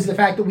be, because of the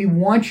fact that we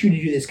want you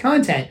to do this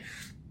content.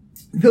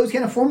 Those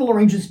kind of formal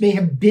arrangements may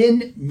have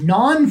been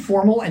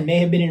non-formal and may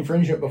have been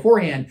infringement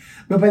beforehand,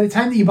 but by the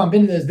time that you bump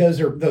into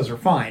those are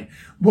fine.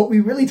 What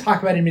we really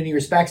talk about in many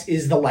respects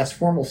is the less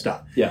formal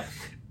stuff. Yeah.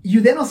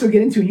 You then also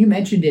get into, and you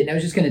mentioned it, and I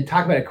was just going to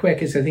talk about it quick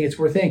because I think it's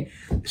worth saying.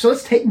 So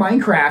let's take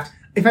Minecraft.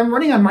 If I'm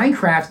running on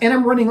Minecraft and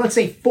I'm running, let's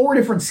say, 4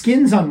 different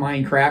skins on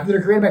Minecraft that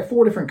are created by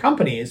 4 different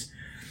companies,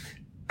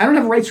 I don't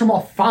have rights from all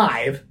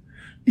 5,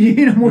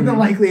 more than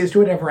likely as to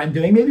whatever I'm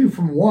doing, maybe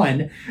from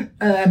 1.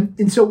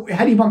 And so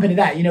how do you bump into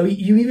that?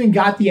 You even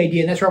got the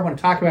idea, and that's where I want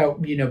to talk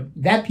about,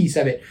 that piece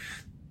of it.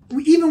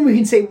 Even when we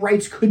can say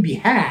rights could be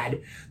had,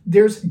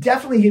 there's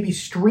definitely going to be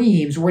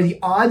streams where the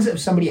odds of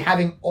somebody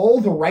having all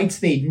the rights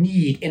they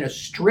need in a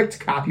strict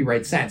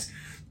copyright sense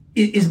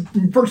is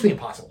virtually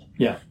impossible.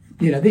 Yeah.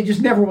 They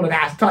just never would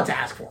have thought to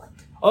ask for them.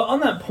 On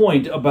that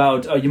point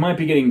about you might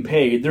be getting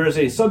paid, there is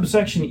a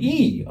subsection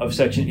E of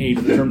Section 8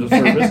 of the Terms of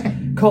Service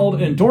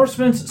called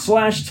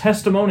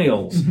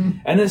endorsements/testimonials.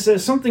 And it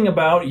says something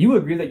about you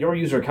agree that your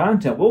user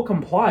content will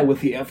comply with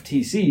the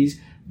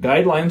FTC's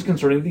guidelines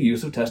concerning the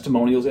use of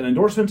testimonials and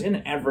endorsements in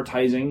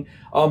advertising,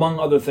 among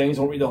other things.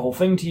 I won't read the whole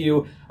thing to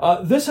you.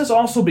 This has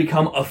also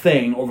become a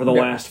thing over the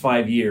last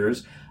 5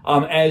 years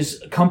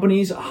as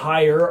companies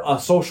hire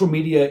social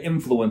media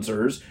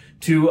influencers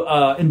to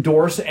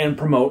endorse and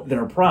promote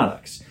their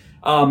products.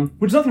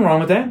 Which is nothing wrong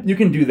with that. You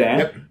can do that.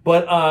 Yep.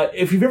 But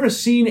if you've ever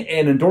seen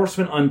an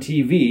endorsement on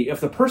TV, if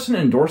the person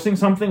endorsing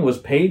something was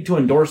paid to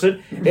endorse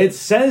it, it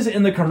says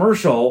in the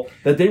commercial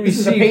that they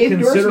received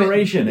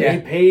consideration,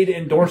 a paid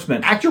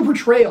endorsement. Actor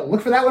portrayal.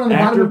 Look for that one on the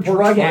bottom of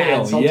drug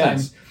ads sometimes.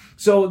 Yes.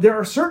 So there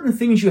are certain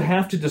things you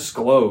have to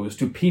disclose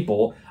to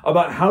people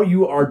about how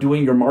you are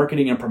doing your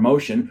marketing and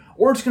promotion,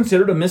 or it's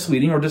considered a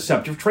misleading or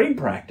deceptive trade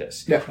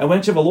practice. Yeah. I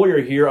went to have a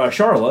lawyer here,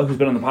 Charla, who's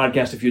been on the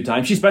podcast a few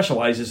times. She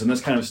specializes in this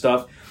kind of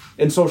stuff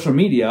in social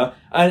media.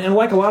 And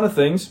like a lot of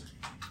things,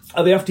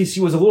 the FTC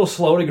was a little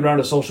slow to get around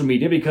to social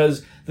media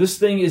because this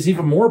thing is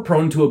even more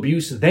prone to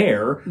abuse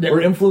there,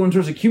 where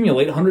influencers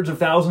accumulate hundreds of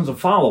thousands of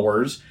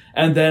followers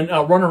and then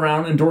run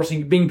around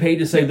endorsing, being paid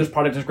to say this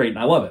product is great and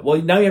I love it.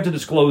 Well, now you have to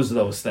disclose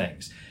those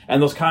things.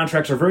 And those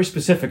contracts are very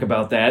specific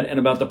about that and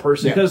about the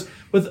person. Because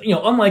with,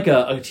 unlike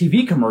a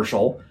TV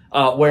commercial,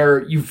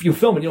 where you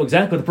film it,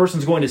 exactly what the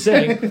person's going to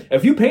say.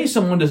 If you pay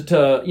someone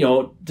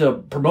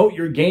to promote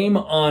your game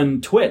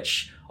on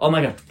Twitch on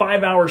like a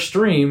 5-hour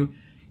stream,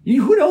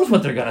 who knows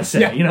what they're going to say,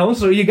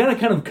 So you got to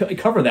kind of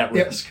cover that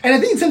risk. And I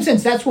think in some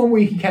sense, that's one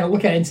where you can kind of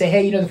look at it and say,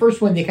 hey, the first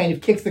one, they kind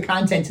of kicked the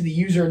content to the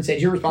user and said,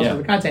 you're responsible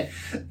for the content.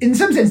 In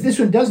some sense, this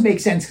one does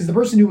make sense because the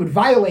person who would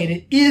violate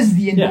it is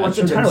the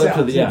endorser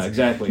themselves.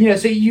 Exactly.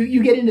 So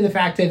you get into the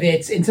fact of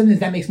it's, in some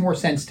sense, that makes more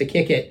sense to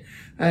kick it.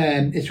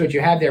 It's what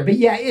you have there. But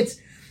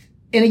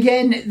and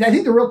again, I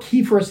think the real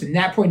key for us in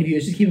that point of view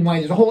is just keep in mind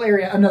there's a whole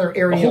area, another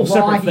area of law. A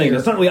whole separate thing. Here.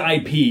 It's not really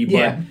IP,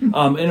 but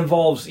it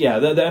involves, the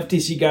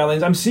FTC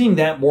guidelines. I'm seeing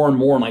that more and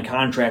more in like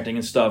contracting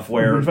and stuff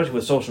where, especially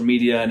with social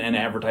media and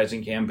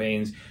advertising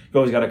campaigns, you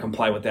always got to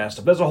comply with that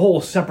stuff. There's a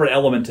whole separate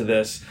element to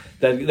this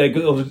that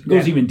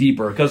goes even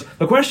deeper. Because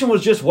the question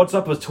was just what's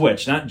up with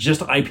Twitch, not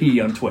just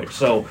IP on Twitch.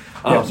 So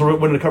we're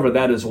going to cover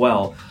that as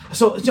well.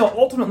 So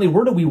ultimately,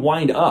 where do we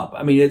wind up?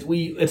 I mean,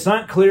 it's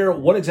not clear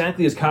what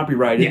exactly is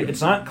copyrighted. Yeah.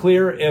 It's not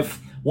clear if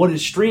what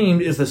is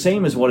streamed is the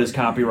same as what is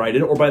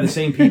copyrighted or by the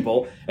same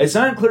people. It's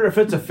not clear if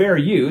it's a fair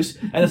use,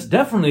 and it's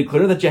definitely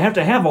clear that you have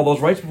to have all those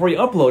rights before you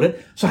upload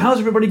it. So how's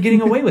everybody getting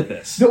away with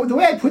this? So the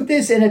way I put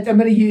this, and I'm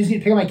going to use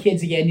pick on my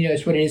kids again,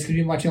 it's what it is because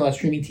we've been watching a lot of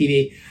streaming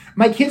TV.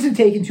 My kids have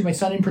taken to, my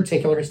son in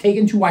particular, has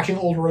taken to watching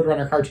old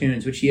Roadrunner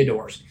cartoons, which he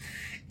adores.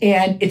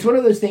 And it's one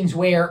of those things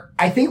where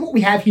I think what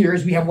we have here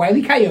is we have Wile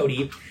E.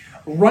 Coyote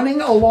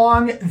running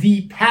along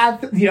the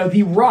path,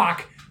 the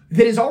rock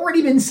that has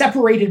already been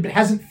separated but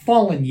hasn't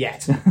fallen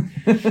yet.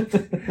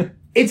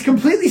 It's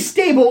completely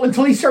stable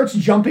until he starts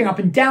jumping up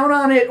and down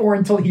on it, or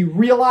until he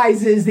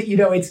realizes that,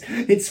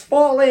 it's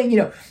falling.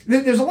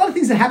 There's a lot of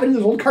things that happen in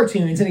those old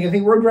cartoons, and I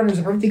think Roadrunner is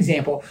a perfect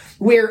example,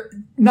 where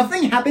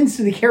nothing happens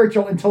to the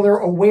character until they're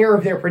aware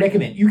of their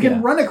predicament. You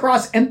can run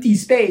across empty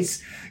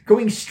space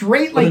going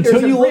straight like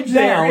there's a bridge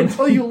there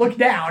until you look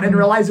down and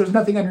realize there's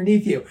nothing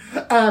underneath you.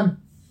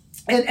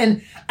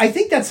 And I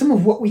think that's some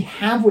of what we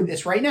have with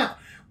this right now.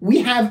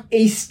 We have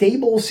a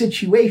stable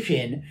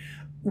situation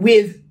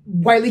with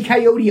Wile E.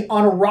 Coyote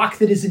on a rock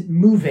that isn't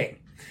moving.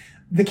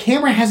 The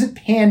camera hasn't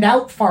panned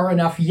out far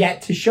enough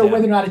yet to show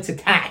whether or not it's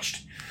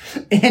attached.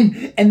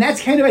 And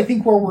that's kind of, I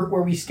think,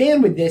 where we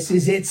stand with this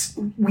is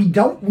we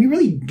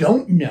really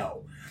don't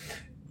know.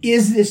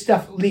 Is this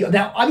stuff legal?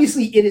 Now,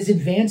 obviously, it is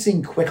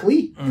advancing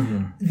quickly.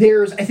 Mm-hmm.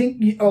 There's, I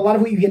think, a lot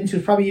of what you get into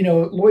is probably,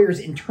 lawyers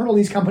internal to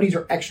these companies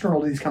or external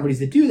to these companies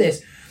that do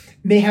this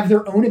may have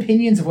their own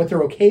opinions of what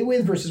they're okay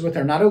with versus what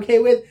they're not okay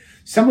with.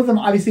 Some of them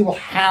obviously will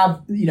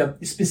have,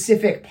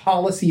 specific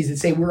policies that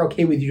say, we're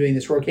okay with you doing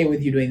this, we're okay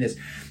with you doing this.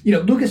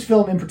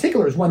 Lucasfilm in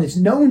particular is one that's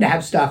known to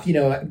have stuff,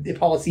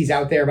 policies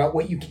out there about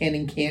what you can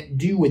and can't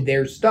do with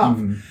their stuff.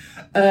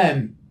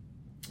 Mm-hmm.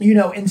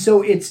 And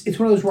so it's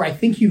one of those where I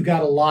think you've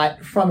got a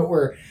lot from it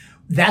where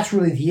that's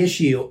really the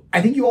issue.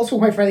 I think you also,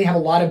 quite frankly, have a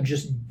lot of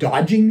just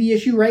dodging the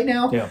issue right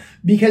now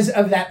because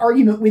of that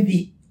argument with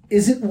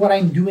isn't what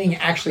I'm doing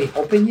actually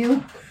helping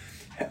you?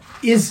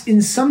 Is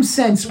in some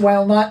sense,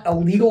 while not a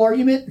legal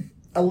argument,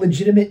 a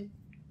legitimate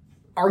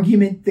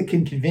argument that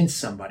can convince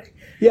somebody.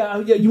 Yeah,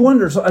 you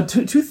wonder. So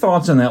two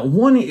thoughts on that.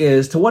 One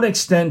is, to what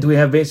extent do we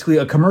have basically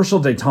a commercial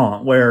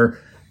détente where,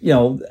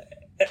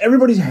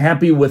 everybody's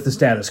happy with the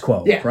status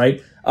quo,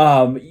 right?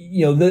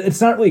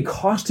 It's not really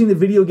costing the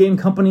video game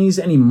companies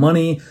any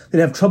money. They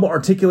have trouble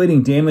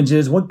articulating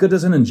damages. What good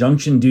does an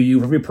injunction do you?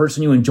 For every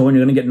person you enjoin,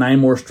 you're going to get 9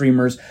 more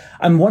streamers.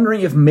 I'm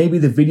wondering if maybe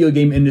the video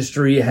game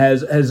industry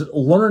has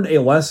learned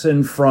a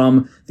lesson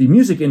from the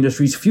music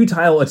industry's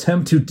futile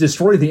attempt to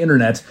destroy the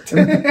internet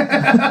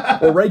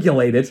or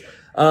regulate it.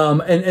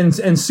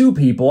 And sue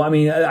people. I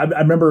mean, I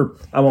remember,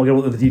 I won't get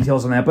into the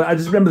details on that, but I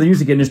just remember the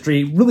music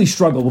industry really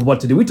struggled with what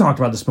to do. We talked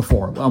about this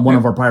before on one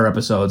of our prior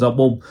episodes.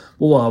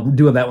 We'll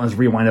do that one as a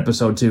rewind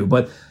episode too.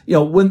 But,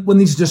 when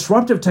these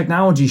disruptive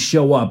technologies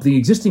show up, the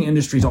existing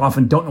industries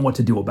often don't know what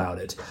to do about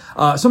it.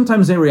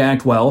 Sometimes they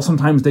react well,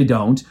 sometimes they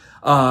don't.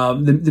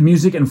 The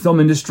music and film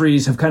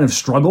industries have kind of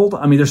struggled.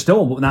 I mean, they're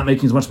still not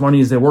making as much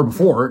money as they were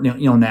before,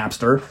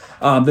 Napster.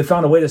 They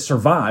found a way to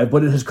survive,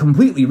 but it has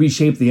completely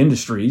reshaped the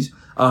industries.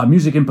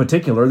 Music in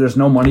particular, there's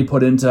no money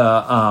put into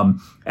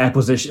talent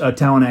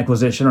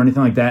acquisition or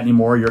anything like that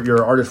anymore.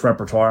 Your artist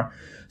repertoire.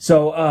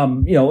 So,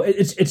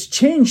 it's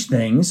changed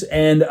things.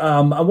 And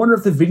I wonder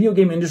if the video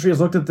game industry has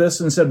looked at this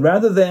and said,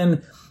 rather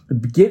than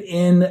get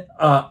in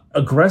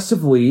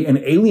aggressively and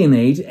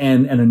alienate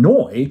and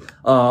annoy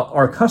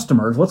our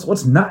customers,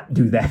 let's not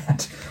do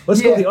that.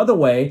 Let's go the other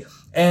way.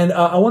 And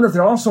I wonder if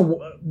they're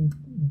also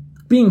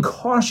being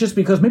cautious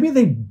because maybe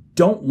they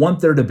don't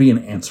want there to be an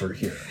answer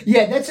here.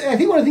 Yeah, I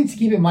think one of the things to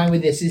keep in mind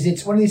with this is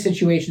it's one of these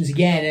situations,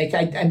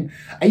 again,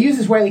 I use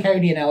this Wile E.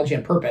 Coyote analogy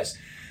on purpose.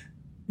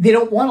 They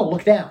don't want to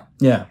look down.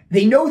 Yeah.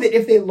 They know that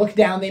if they look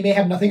down, they may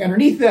have nothing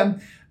underneath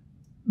them.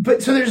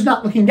 But so they're just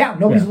not looking down.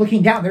 Nobody's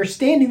looking down. They're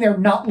standing there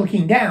not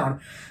looking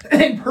down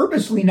and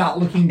purposely not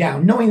looking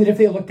down, knowing that if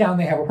they look down,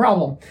 they have a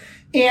problem.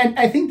 And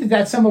I think that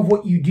that's some of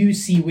what you do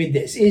see with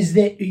this is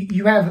that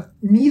you have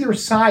neither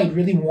side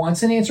really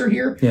wants an answer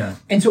here. Yeah.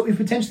 And so we've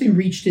potentially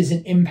reached as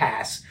an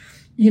impasse,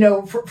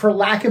 for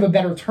lack of a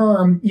better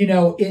term,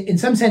 in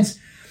some sense,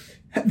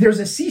 there's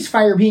a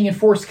ceasefire being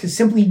enforced because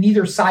simply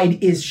neither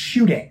side is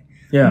shooting.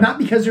 Yeah. Not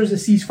because there's a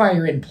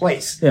ceasefire in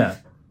place. Yeah.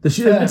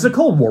 It's a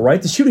Cold War,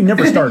 right? The shooting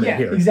never started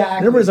here. Exactly.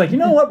 And everybody's like, you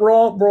know what? We're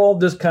all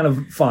just kind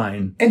of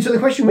fine. And so the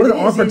question what an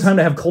awkward time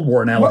to have Cold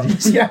War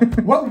analogies.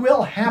 What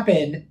will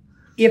happen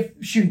if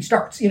shooting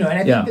starts? And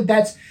I think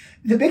that's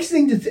the biggest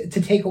thing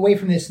to take away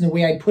from this, and the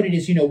way I put it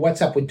is,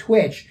 what's up with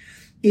Twitch,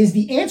 is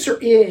the answer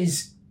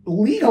is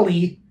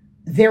legally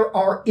there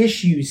are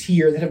issues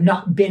here that have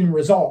not been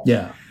resolved.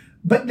 Yeah.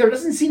 But there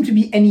doesn't seem to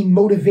be any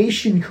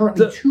motivation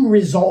currently to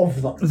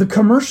resolve them. The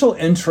commercial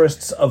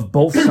interests of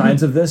both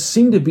sides of this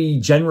seem to be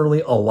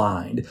generally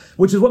aligned,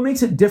 which is what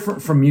makes it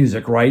different from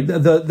music, right?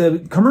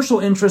 The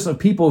commercial interests of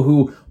people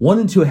who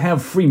wanted to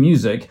have free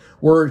music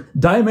were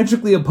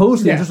diametrically opposed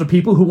to the interests of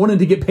people who wanted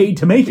to get paid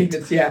to make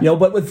it. Yeah.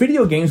 But with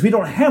video games, we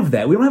don't have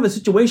that. We don't have a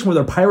situation where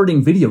they're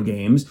pirating video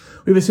games.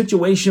 We have a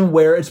situation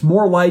where it's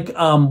more like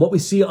what we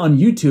see on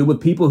YouTube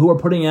with people who are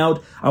putting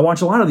out, I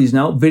watch a lot of these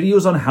now,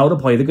 videos on how to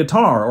play the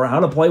guitar or how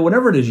to play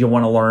whatever it is you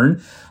want to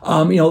learn.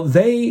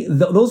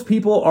 Those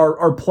people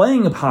are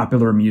playing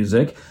popular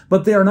music,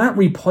 but they are not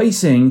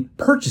replacing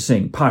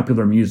purchasing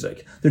popular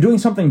music. They're doing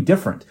something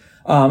different.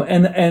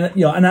 And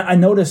I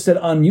noticed that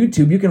on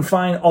YouTube you can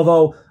find,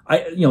 although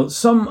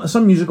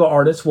some musical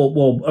artists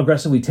will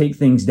aggressively take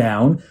things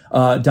down.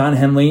 Don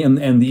Henley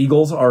and the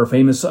Eagles are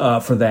famous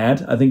for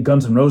that. I think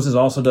Guns N' Roses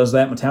also does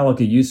that.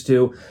 Metallica used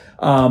to.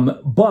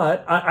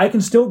 But I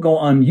can still go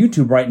on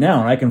YouTube right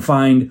now and I can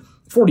find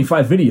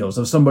 45 videos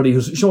of somebody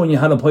who's showing you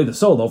how to play the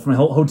solo from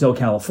Hotel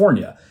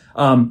California.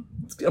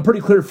 A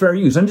pretty clear fair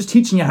use. I'm just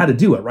teaching you how to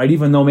do it, right?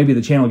 Even though maybe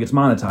the channel gets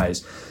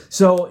monetized.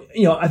 So,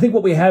 I think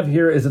what we have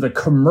here is that the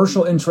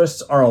commercial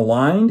interests are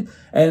aligned.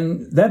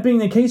 And that being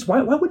the case,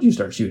 why would you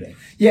start shooting?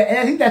 Yeah, and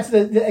I think that's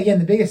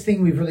the biggest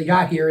thing we've really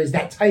got here is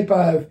that type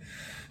of,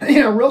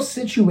 real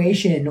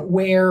situation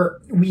where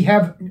we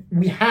have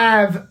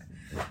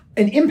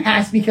an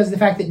impasse because of the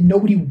fact that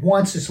nobody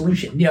wants a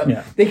solution.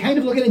 They kind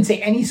of look at it and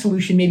say any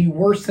solution may be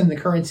worse than the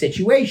current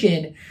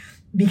situation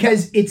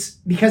because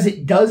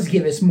it does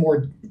give us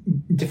more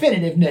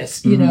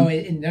definitiveness,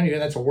 and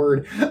that's a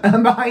word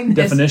behind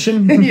this.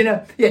 Definition?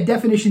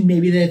 Definition may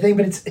be the thing,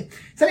 but it's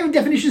not even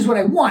definition is what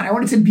I want. I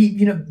want it to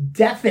be,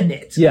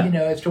 definite,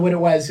 as to what it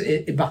was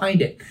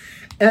behind it.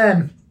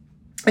 And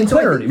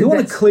clarity. We want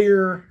a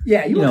clear...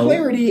 Yeah, you want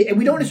clarity, and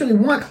we don't necessarily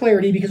want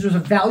clarity because there's a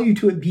value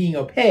to it being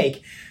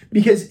opaque.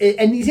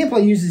 And the example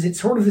I use is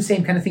it's sort of the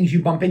same kind of things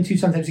you bump into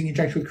sometimes in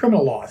conjunction with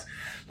criminal laws.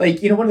 Like,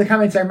 one of the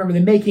comments I remember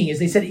them making is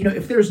they said,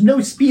 if there's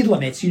no speed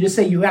limits, you just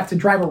say you have to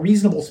drive a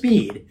reasonable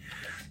speed,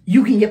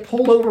 you can get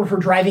pulled over for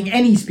driving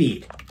any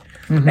speed.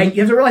 Mm-hmm. Right?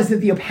 You have to realize that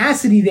the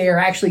opacity there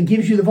actually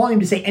gives you the volume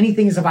to say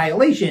anything is a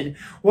violation,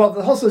 while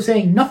also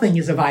saying nothing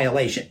is a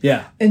violation.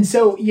 Yeah. And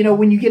so,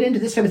 when you get into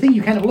this type of thing,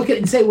 you kind of look at it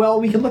and say,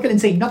 well, we can look at it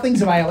and say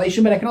nothing's a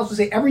violation, but I can also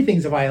say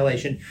everything's a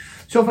violation.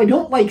 So if I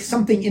don't like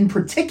something in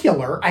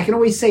particular, I can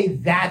always say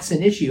that's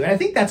an issue. And I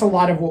think that's a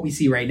lot of what we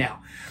see right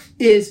now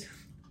is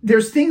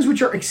there's things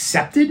which are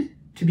accepted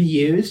to be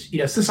used,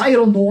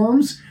 societal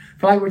norms.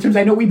 For lack of better terms,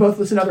 I know we both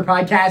listen to other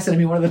podcasts,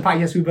 and one of the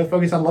podcasts we both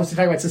focus on loves to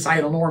talk about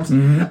societal norms.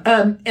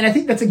 Mm-hmm. And I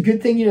think that's a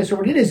good thing, so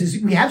what it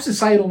is we have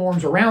societal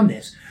norms around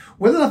this.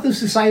 Whether or not those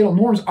societal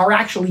norms are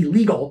actually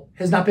legal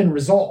has not been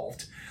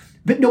resolved.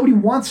 But nobody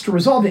wants to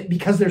resolve it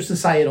because they're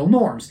societal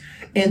norms.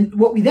 And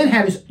what we then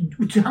have is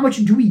how much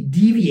do we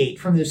deviate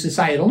from those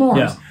societal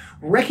norms,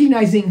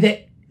 recognizing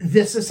that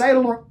the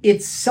societal norm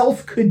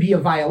itself could be a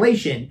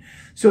violation.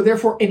 So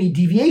therefore, any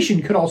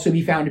deviation could also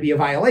be found to be a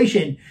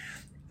violation.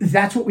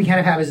 That's what we kind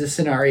of have as a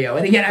scenario.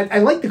 And again, I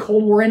like the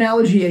Cold War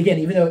analogy, again,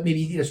 even though it may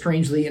be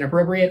strangely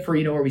inappropriate for,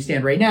 where we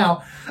stand right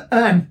now.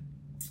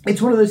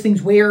 It's one of those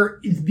things where,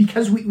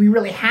 because we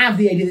really have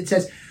the idea that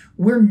says,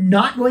 we're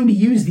not going to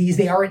use these.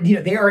 They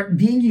are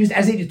being used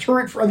as a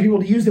deterrent for other people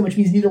to use them, which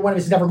means neither one of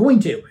us is ever going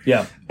to.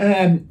 Yeah.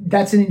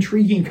 That's an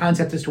intriguing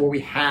concept as to what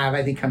we have,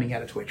 I think, coming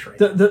out of Twitch right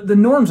now. The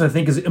norms, I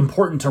think, is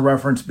important to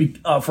reference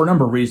for a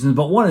number of reasons.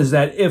 But one is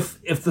that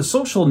if the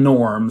social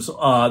norms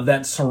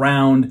that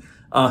surround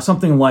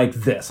something like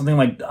this, something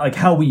like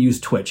how we use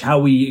Twitch, how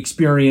we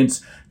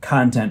experience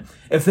content,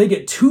 if they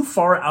get too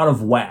far out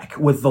of whack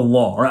with the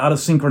law or out of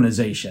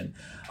synchronization,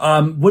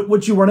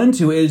 what you run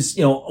into is,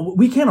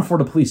 we can't afford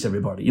to police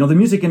everybody. The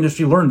music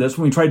industry learned this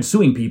when we tried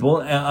suing people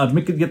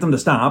to get them to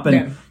stop.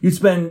 And you'd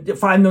spend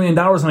 $5 million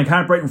on a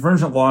copyright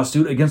infringement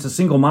lawsuit against a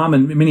single mom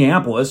in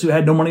Minneapolis who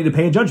had no money to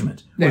pay a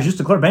judgment. It was just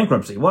declared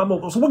bankruptcy. So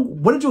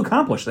what did you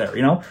accomplish there,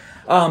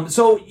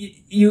 So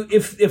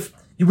if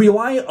you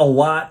rely a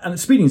lot, and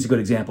speeding is a good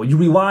example, you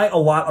rely a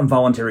lot on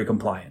voluntary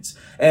compliance.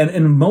 And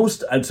in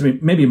most, I'd say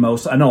maybe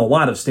most, I know a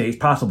lot of states,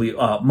 possibly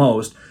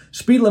most,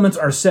 speed limits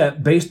are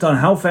set based on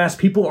how fast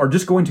people are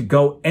just going to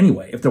go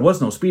anyway, if there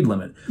was no speed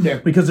limit. Yeah.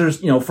 Because there's,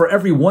 for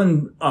every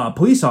one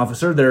police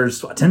officer,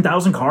 there's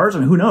 10,000 cars,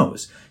 and who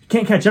knows? You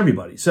can't catch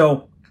everybody.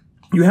 So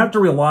you have to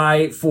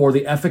rely for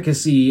the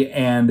efficacy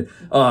and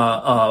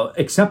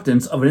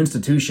acceptance of an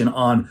institution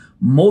on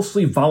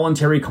mostly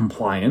voluntary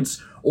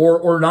compliance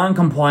or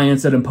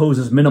non-compliance that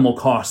imposes minimal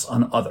costs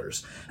on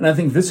others. And I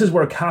think this is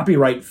where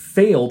copyright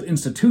failed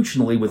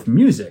institutionally with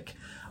music.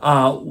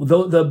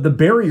 The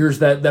barriers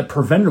that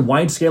prevented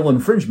wide-scale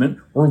infringement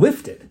were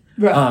lifted.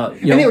 And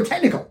they were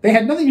technical. They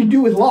had nothing to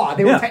do with law.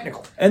 They were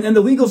technical. And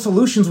the legal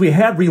solutions we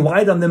had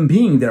relied on them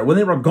being there. When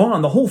they were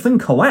gone, the whole thing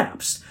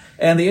collapsed.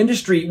 And the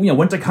industry,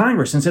 went to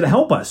Congress and said,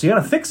 help us. You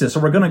got to fix this or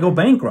we're going to go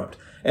bankrupt.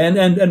 And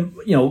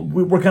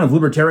we're kind of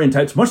libertarian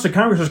types. Much to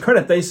Congress's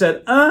credit, they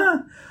said,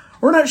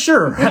 we're not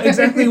sure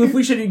exactly if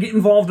we should get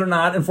involved or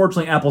not.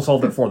 Unfortunately, Apple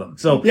solved it for them.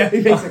 So yeah,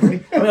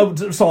 basically.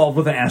 Solved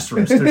with an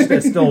asterisk.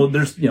 There's still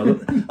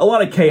a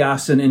lot of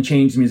chaos and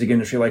change in the music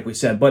industry, like we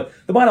said. But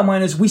the bottom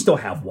line is we still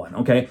have one.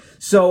 Okay,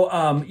 so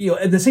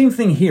the same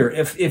thing here.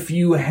 If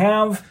you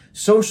have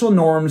social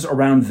norms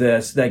around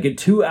this that get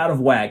too out of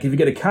whack, if you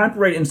get a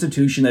copyright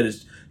institution that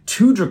is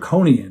too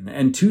draconian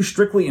and too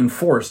strictly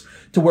enforced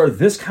to where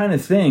this kind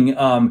of thing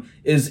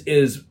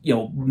is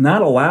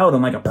not allowed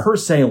on like a per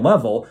se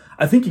level,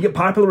 I think you get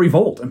popular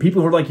revolt and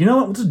people who are like, you know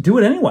what, let's just do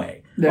it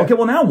anyway. Yeah. Okay,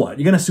 well now what?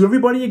 You're going to sue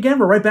everybody again?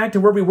 We're right back to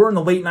where we were in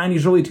the late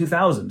 90s, early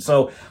 2000s.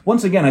 So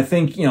once again, I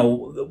think,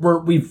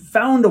 we've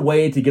found a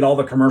way to get all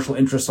the commercial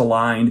interests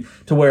aligned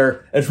to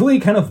where it's really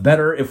kind of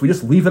better if we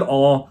just leave it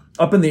all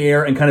up in the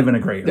air and kind of in a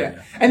gray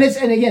area. Yeah.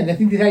 And again, I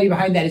think the idea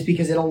behind that is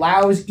because it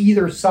allows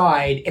either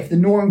side, if the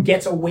norm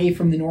gets away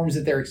from the norms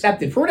that they're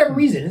accepted, for whatever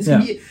reason,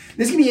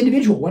 this can be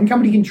individual. One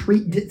company can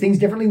treat things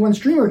differently, one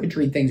streamer can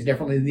treat things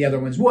differently than the other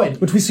ones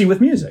would. Which we see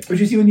with music.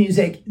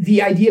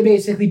 The idea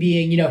basically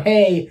being,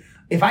 hey,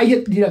 if I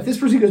get, if this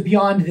person goes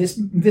beyond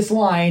this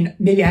line,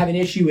 maybe I have an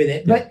issue with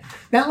it. But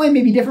that line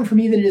may be different for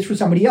me than it is for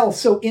somebody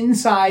else. So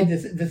inside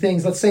the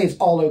things, let's say it's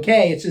all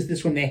okay. It's just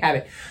this one they have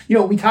it.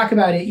 We talk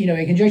about it,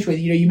 in conjunction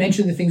with, you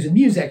mentioned the things with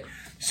music.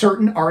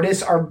 Certain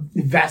artists are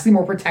vastly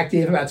more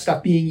protective about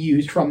stuff being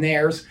used from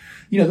theirs.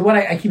 The one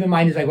I keep in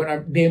mind is like when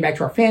I'm going back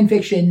to our fan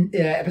fiction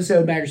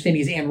episode, my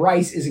understanding is Anne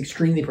Rice is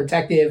extremely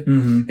protective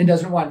and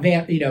doesn't want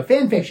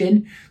fan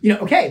fiction.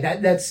 Okay,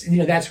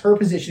 that's her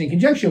position in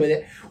conjunction with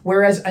it.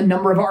 Whereas a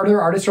number of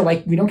other artists are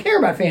like, we don't care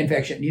about fan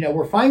fiction.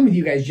 We're fine with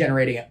you guys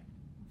generating it.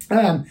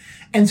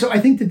 And so I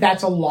think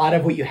that's a lot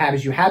of what you have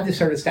is you have this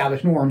sort of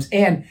established norms.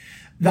 And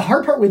the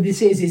hard part with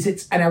this is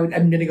it's, and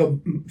I'm going to go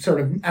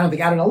sort of, I don't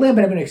think out on a limb,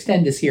 but I'm going to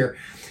extend this here.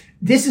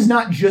 This is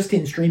not just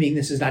in streaming.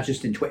 This is not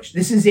just in Twitch.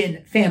 This is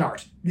in fan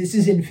art. This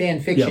is in fan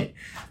fiction. Yep.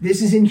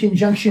 This is in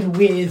conjunction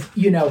with,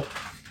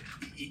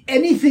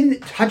 anything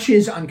that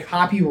touches on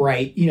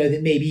copyright,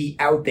 that may be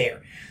out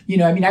there.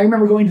 I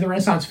remember going to the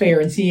Renaissance Fair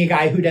and seeing a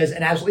guy who does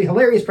an absolutely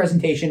hilarious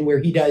presentation where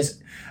he does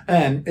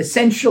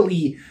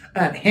essentially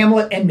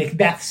Hamlet and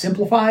Macbeth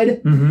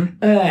simplified,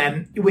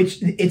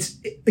 which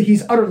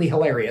he's utterly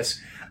hilarious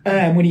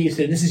when he used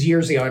to. This is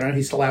years ago. I don't know if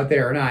he's still out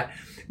there or not.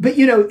 But,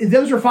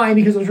 those are fine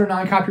because those are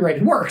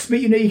non-copyrighted works.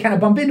 But, you kind of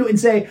bump into it and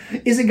say,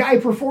 is a guy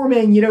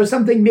performing,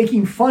 something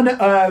making fun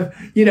of,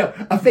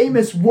 a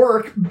famous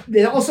work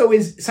that also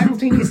is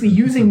simultaneously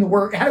using the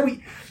work?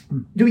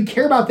 Do we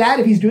care about that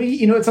if he's doing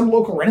it, at some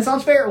local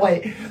Renaissance fair?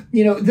 Like,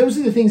 those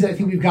are the things that I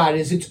think we've got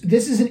this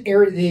is an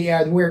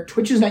area where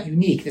Twitch is not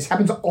unique. This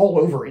happens all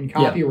over in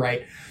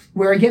copyright,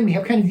 where again, we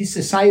have kind of these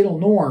societal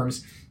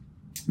norms.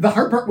 The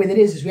hard part with it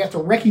is we have to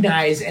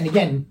recognize, and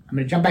again, I'm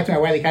going to jump back to my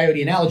Wile E.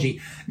 Coyote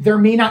analogy, there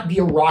may not be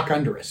a rock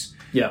under us.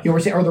 Yeah. We're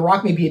saying, or the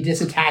rock may be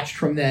disattached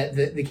from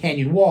the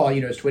canyon wall,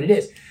 as to what it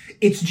is.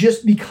 It's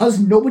just because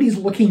nobody's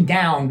looking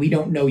down, we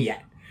don't know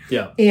yet.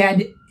 Yeah.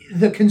 And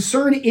the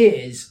concern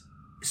is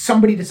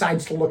somebody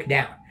decides to look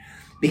down.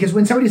 Because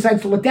when somebody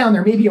decides to look down,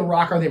 there may be a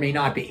rock or there may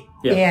not be.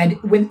 Yeah. And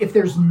if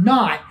there's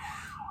not,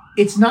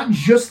 it's not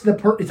just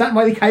it's not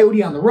Wile E.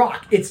 Coyote on the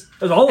rock. It's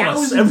all of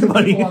us,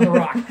 everybody on the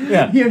rock.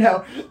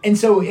 Yeah. And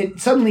so it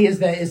suddenly is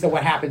the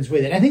what happens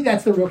with it. I think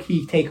that's the real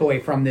key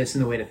takeaway from this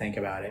and the way to think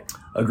about it.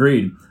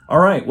 Agreed. All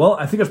right. Well,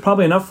 I think that's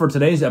probably enough for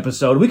today's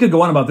episode. We could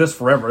go on about this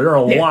forever. There are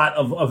a lot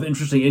of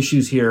interesting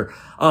issues here.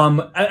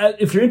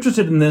 If you're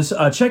interested in this,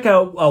 check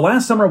out,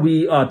 last summer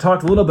we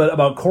talked a little bit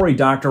about Cory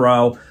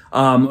Doctorow,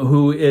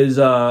 who is,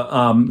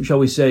 shall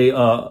we say,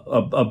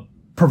 a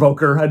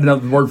provoker. I didn't know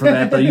the word for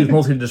that, but I use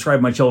mostly to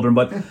describe my children.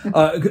 But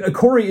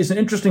Cory is an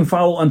interesting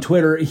follow on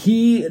Twitter.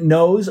 He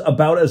knows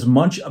about as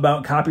much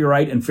about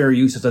copyright and fair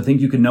use as I think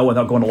you can know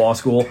without going to law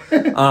school.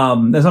 That's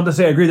not to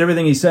say I agree with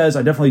everything he says.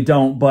 I definitely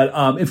don't.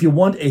 But if you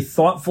want a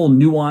thoughtful,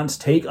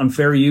 nuanced take on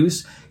fair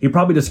use, he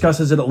probably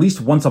discusses it at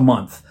least once a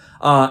month.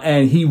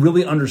 And he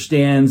really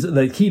understands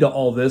the key to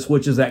all this,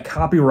 which is that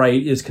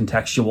copyright is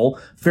contextual,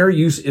 fair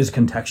use is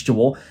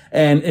contextual,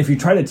 and if you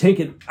try to take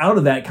it out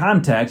of that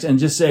context and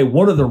just say,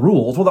 what are the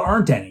rules? Well, there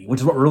aren't any,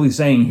 which is what we're really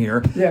saying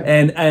here. Yeah.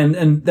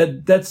 And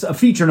that's a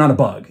feature, not a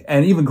bug.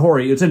 And even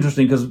Cory, it's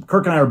interesting because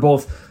Kirk and I are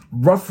both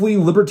roughly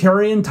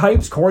libertarian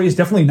types. Cory is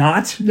definitely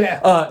not.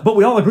 Yeah. But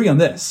we all agree on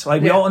this.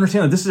 Like, we all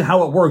understand that this is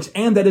how it works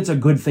and that it's a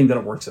good thing that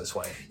it works this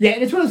way. Yeah,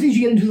 and it's one of those things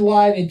you get into the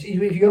law, and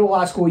if you go to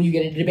law school, you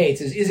get into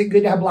debates. Is it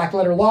good to have black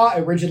letter law,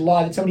 a rigid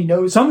law that somebody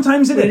knows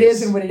sometimes what it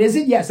is and when it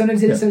isn't? Yeah,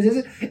 sometimes it is, sometimes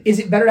it isn't. Is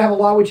it better to have a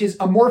law which is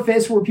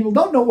amorphous, where people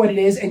don't know what it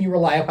is, and you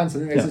rely upon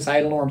something like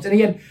societal norms? And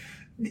again,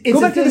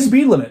 go back to the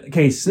speed limit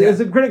case. Yeah. It's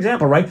a great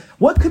example, right?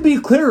 What could be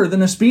clearer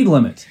than a speed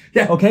limit?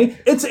 Yeah. Okay?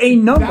 It's a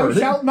number. Thou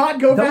shalt not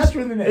go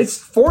faster than this. It's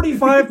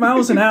 45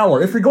 miles an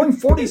hour. If you're going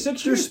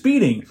 46, you're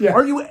speeding. Yeah.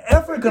 Are you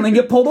ever going to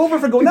get pulled over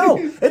for going? No.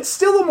 It's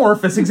still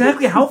amorphous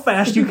exactly how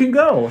fast you can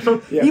go.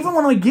 So even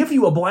when I give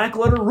you a black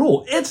letter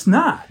rule, it's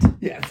not.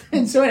 Yeah.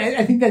 And so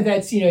I think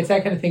that's, it's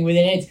that kind of thing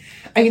within it.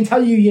 I can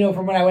tell you,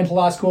 from when I went to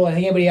law school, I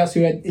think anybody else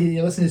who had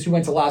listened to this who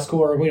went to law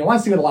school or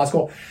wants to go to law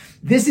school,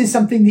 this is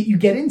something that you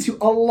get into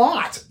a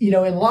lot,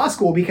 in law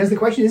school, because the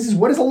question is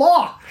what is a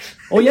law?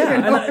 Oh,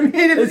 yeah.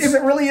 If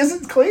it really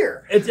isn't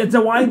clear. It's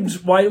a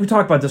wide, we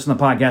talk about this in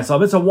the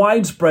podcast, it's a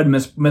widespread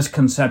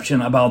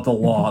misconception about the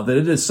law, that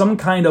it is some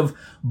kind of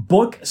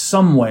book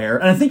somewhere.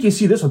 And I think you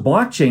see this with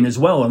blockchain as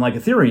well, and like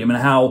Ethereum, and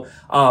how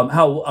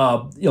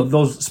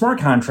those smart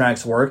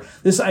contracts work.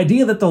 This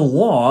idea that the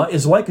law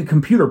is like a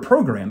computer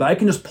program, that I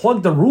can just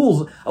plug the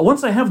rules.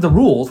 Once I have the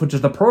rules, which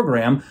is the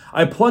program,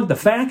 I plug the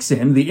facts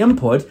in, the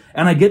input,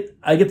 and I get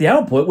the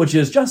output, which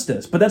is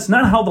justice. But that's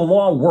not how the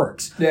law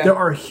works. Yeah. There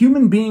are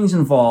human beings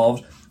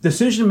involved,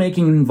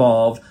 decision-making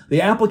involved,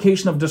 the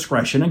application of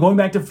discretion, and going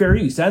back to fair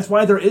use. That's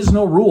why there is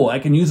no rule. I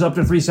can use up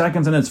to 3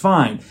 seconds and it's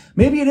fine.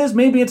 Maybe it is,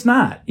 maybe it's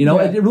not.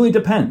 It really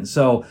depends.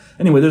 So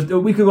anyway,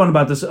 we could go on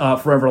about this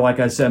forever, like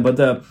I said, but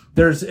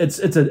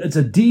it's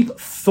a deep,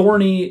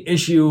 thorny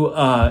issue.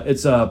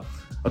 It's a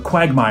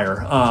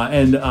quagmire,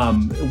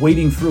 and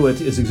wading through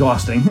it is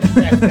exhausting.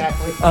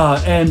 Exactly.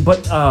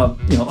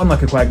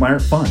 Unlike a quagmire,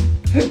 fun.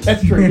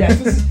 That's true.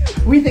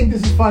 Yes, we think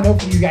this is fun.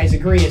 Hopefully, you guys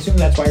agree. Assume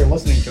that's why you're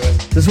listening to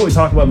us. This is what we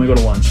talk about when we go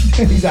to lunch.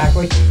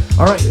 Exactly.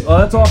 All right. Well,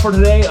 that's all for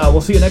today.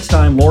 We'll see you next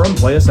time. Lauren,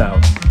 play us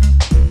out.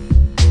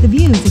 The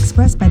views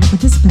expressed by the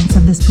participants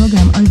of this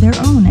program are their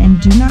own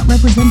and do not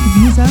represent the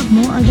views of,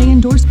 nor are they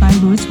endorsed by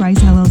Lewis Rice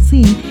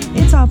LLC,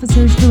 its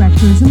officers,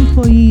 directors,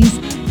 employees,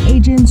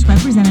 agents,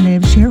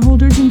 representatives,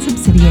 shareholders, and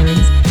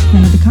subsidiaries.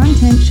 None of the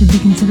content should be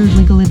considered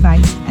legal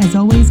advice. As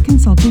always,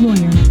 consult a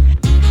lawyer.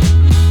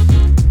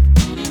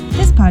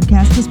 This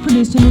podcast was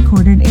produced and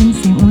recorded in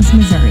St. Louis,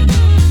 Missouri.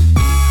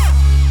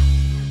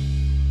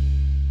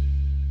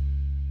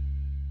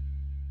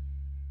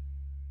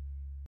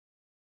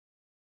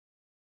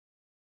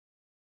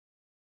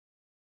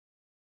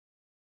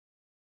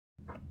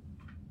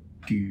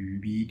 You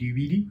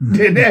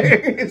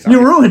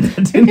ruined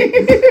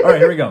it. All right,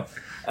 here we go.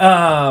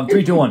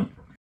 3, 2, 1.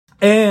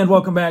 And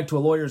welcome back to A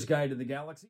Lawyer's Guide to the Galaxy.